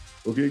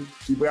 OK,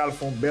 qui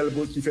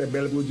fait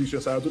belle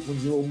production ça tout le monde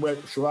dit au moins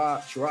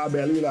choix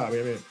belle là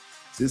mais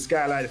c'est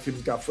Skylight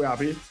Films qui a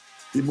frappé.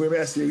 Et moi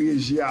remercie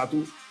Régie à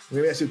tout,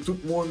 remercie tout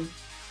le monde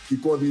qui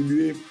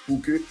contribué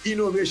pour que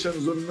Innovation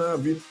Zone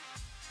vienne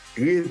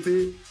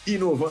rester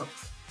innovante.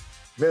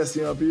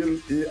 Merci en pile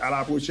et à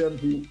la prochaine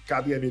pour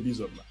 4e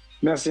épisode là.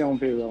 Merci en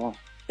pile Laurent.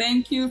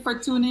 Thank you for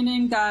tuning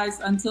in guys.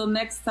 Until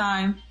next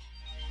time.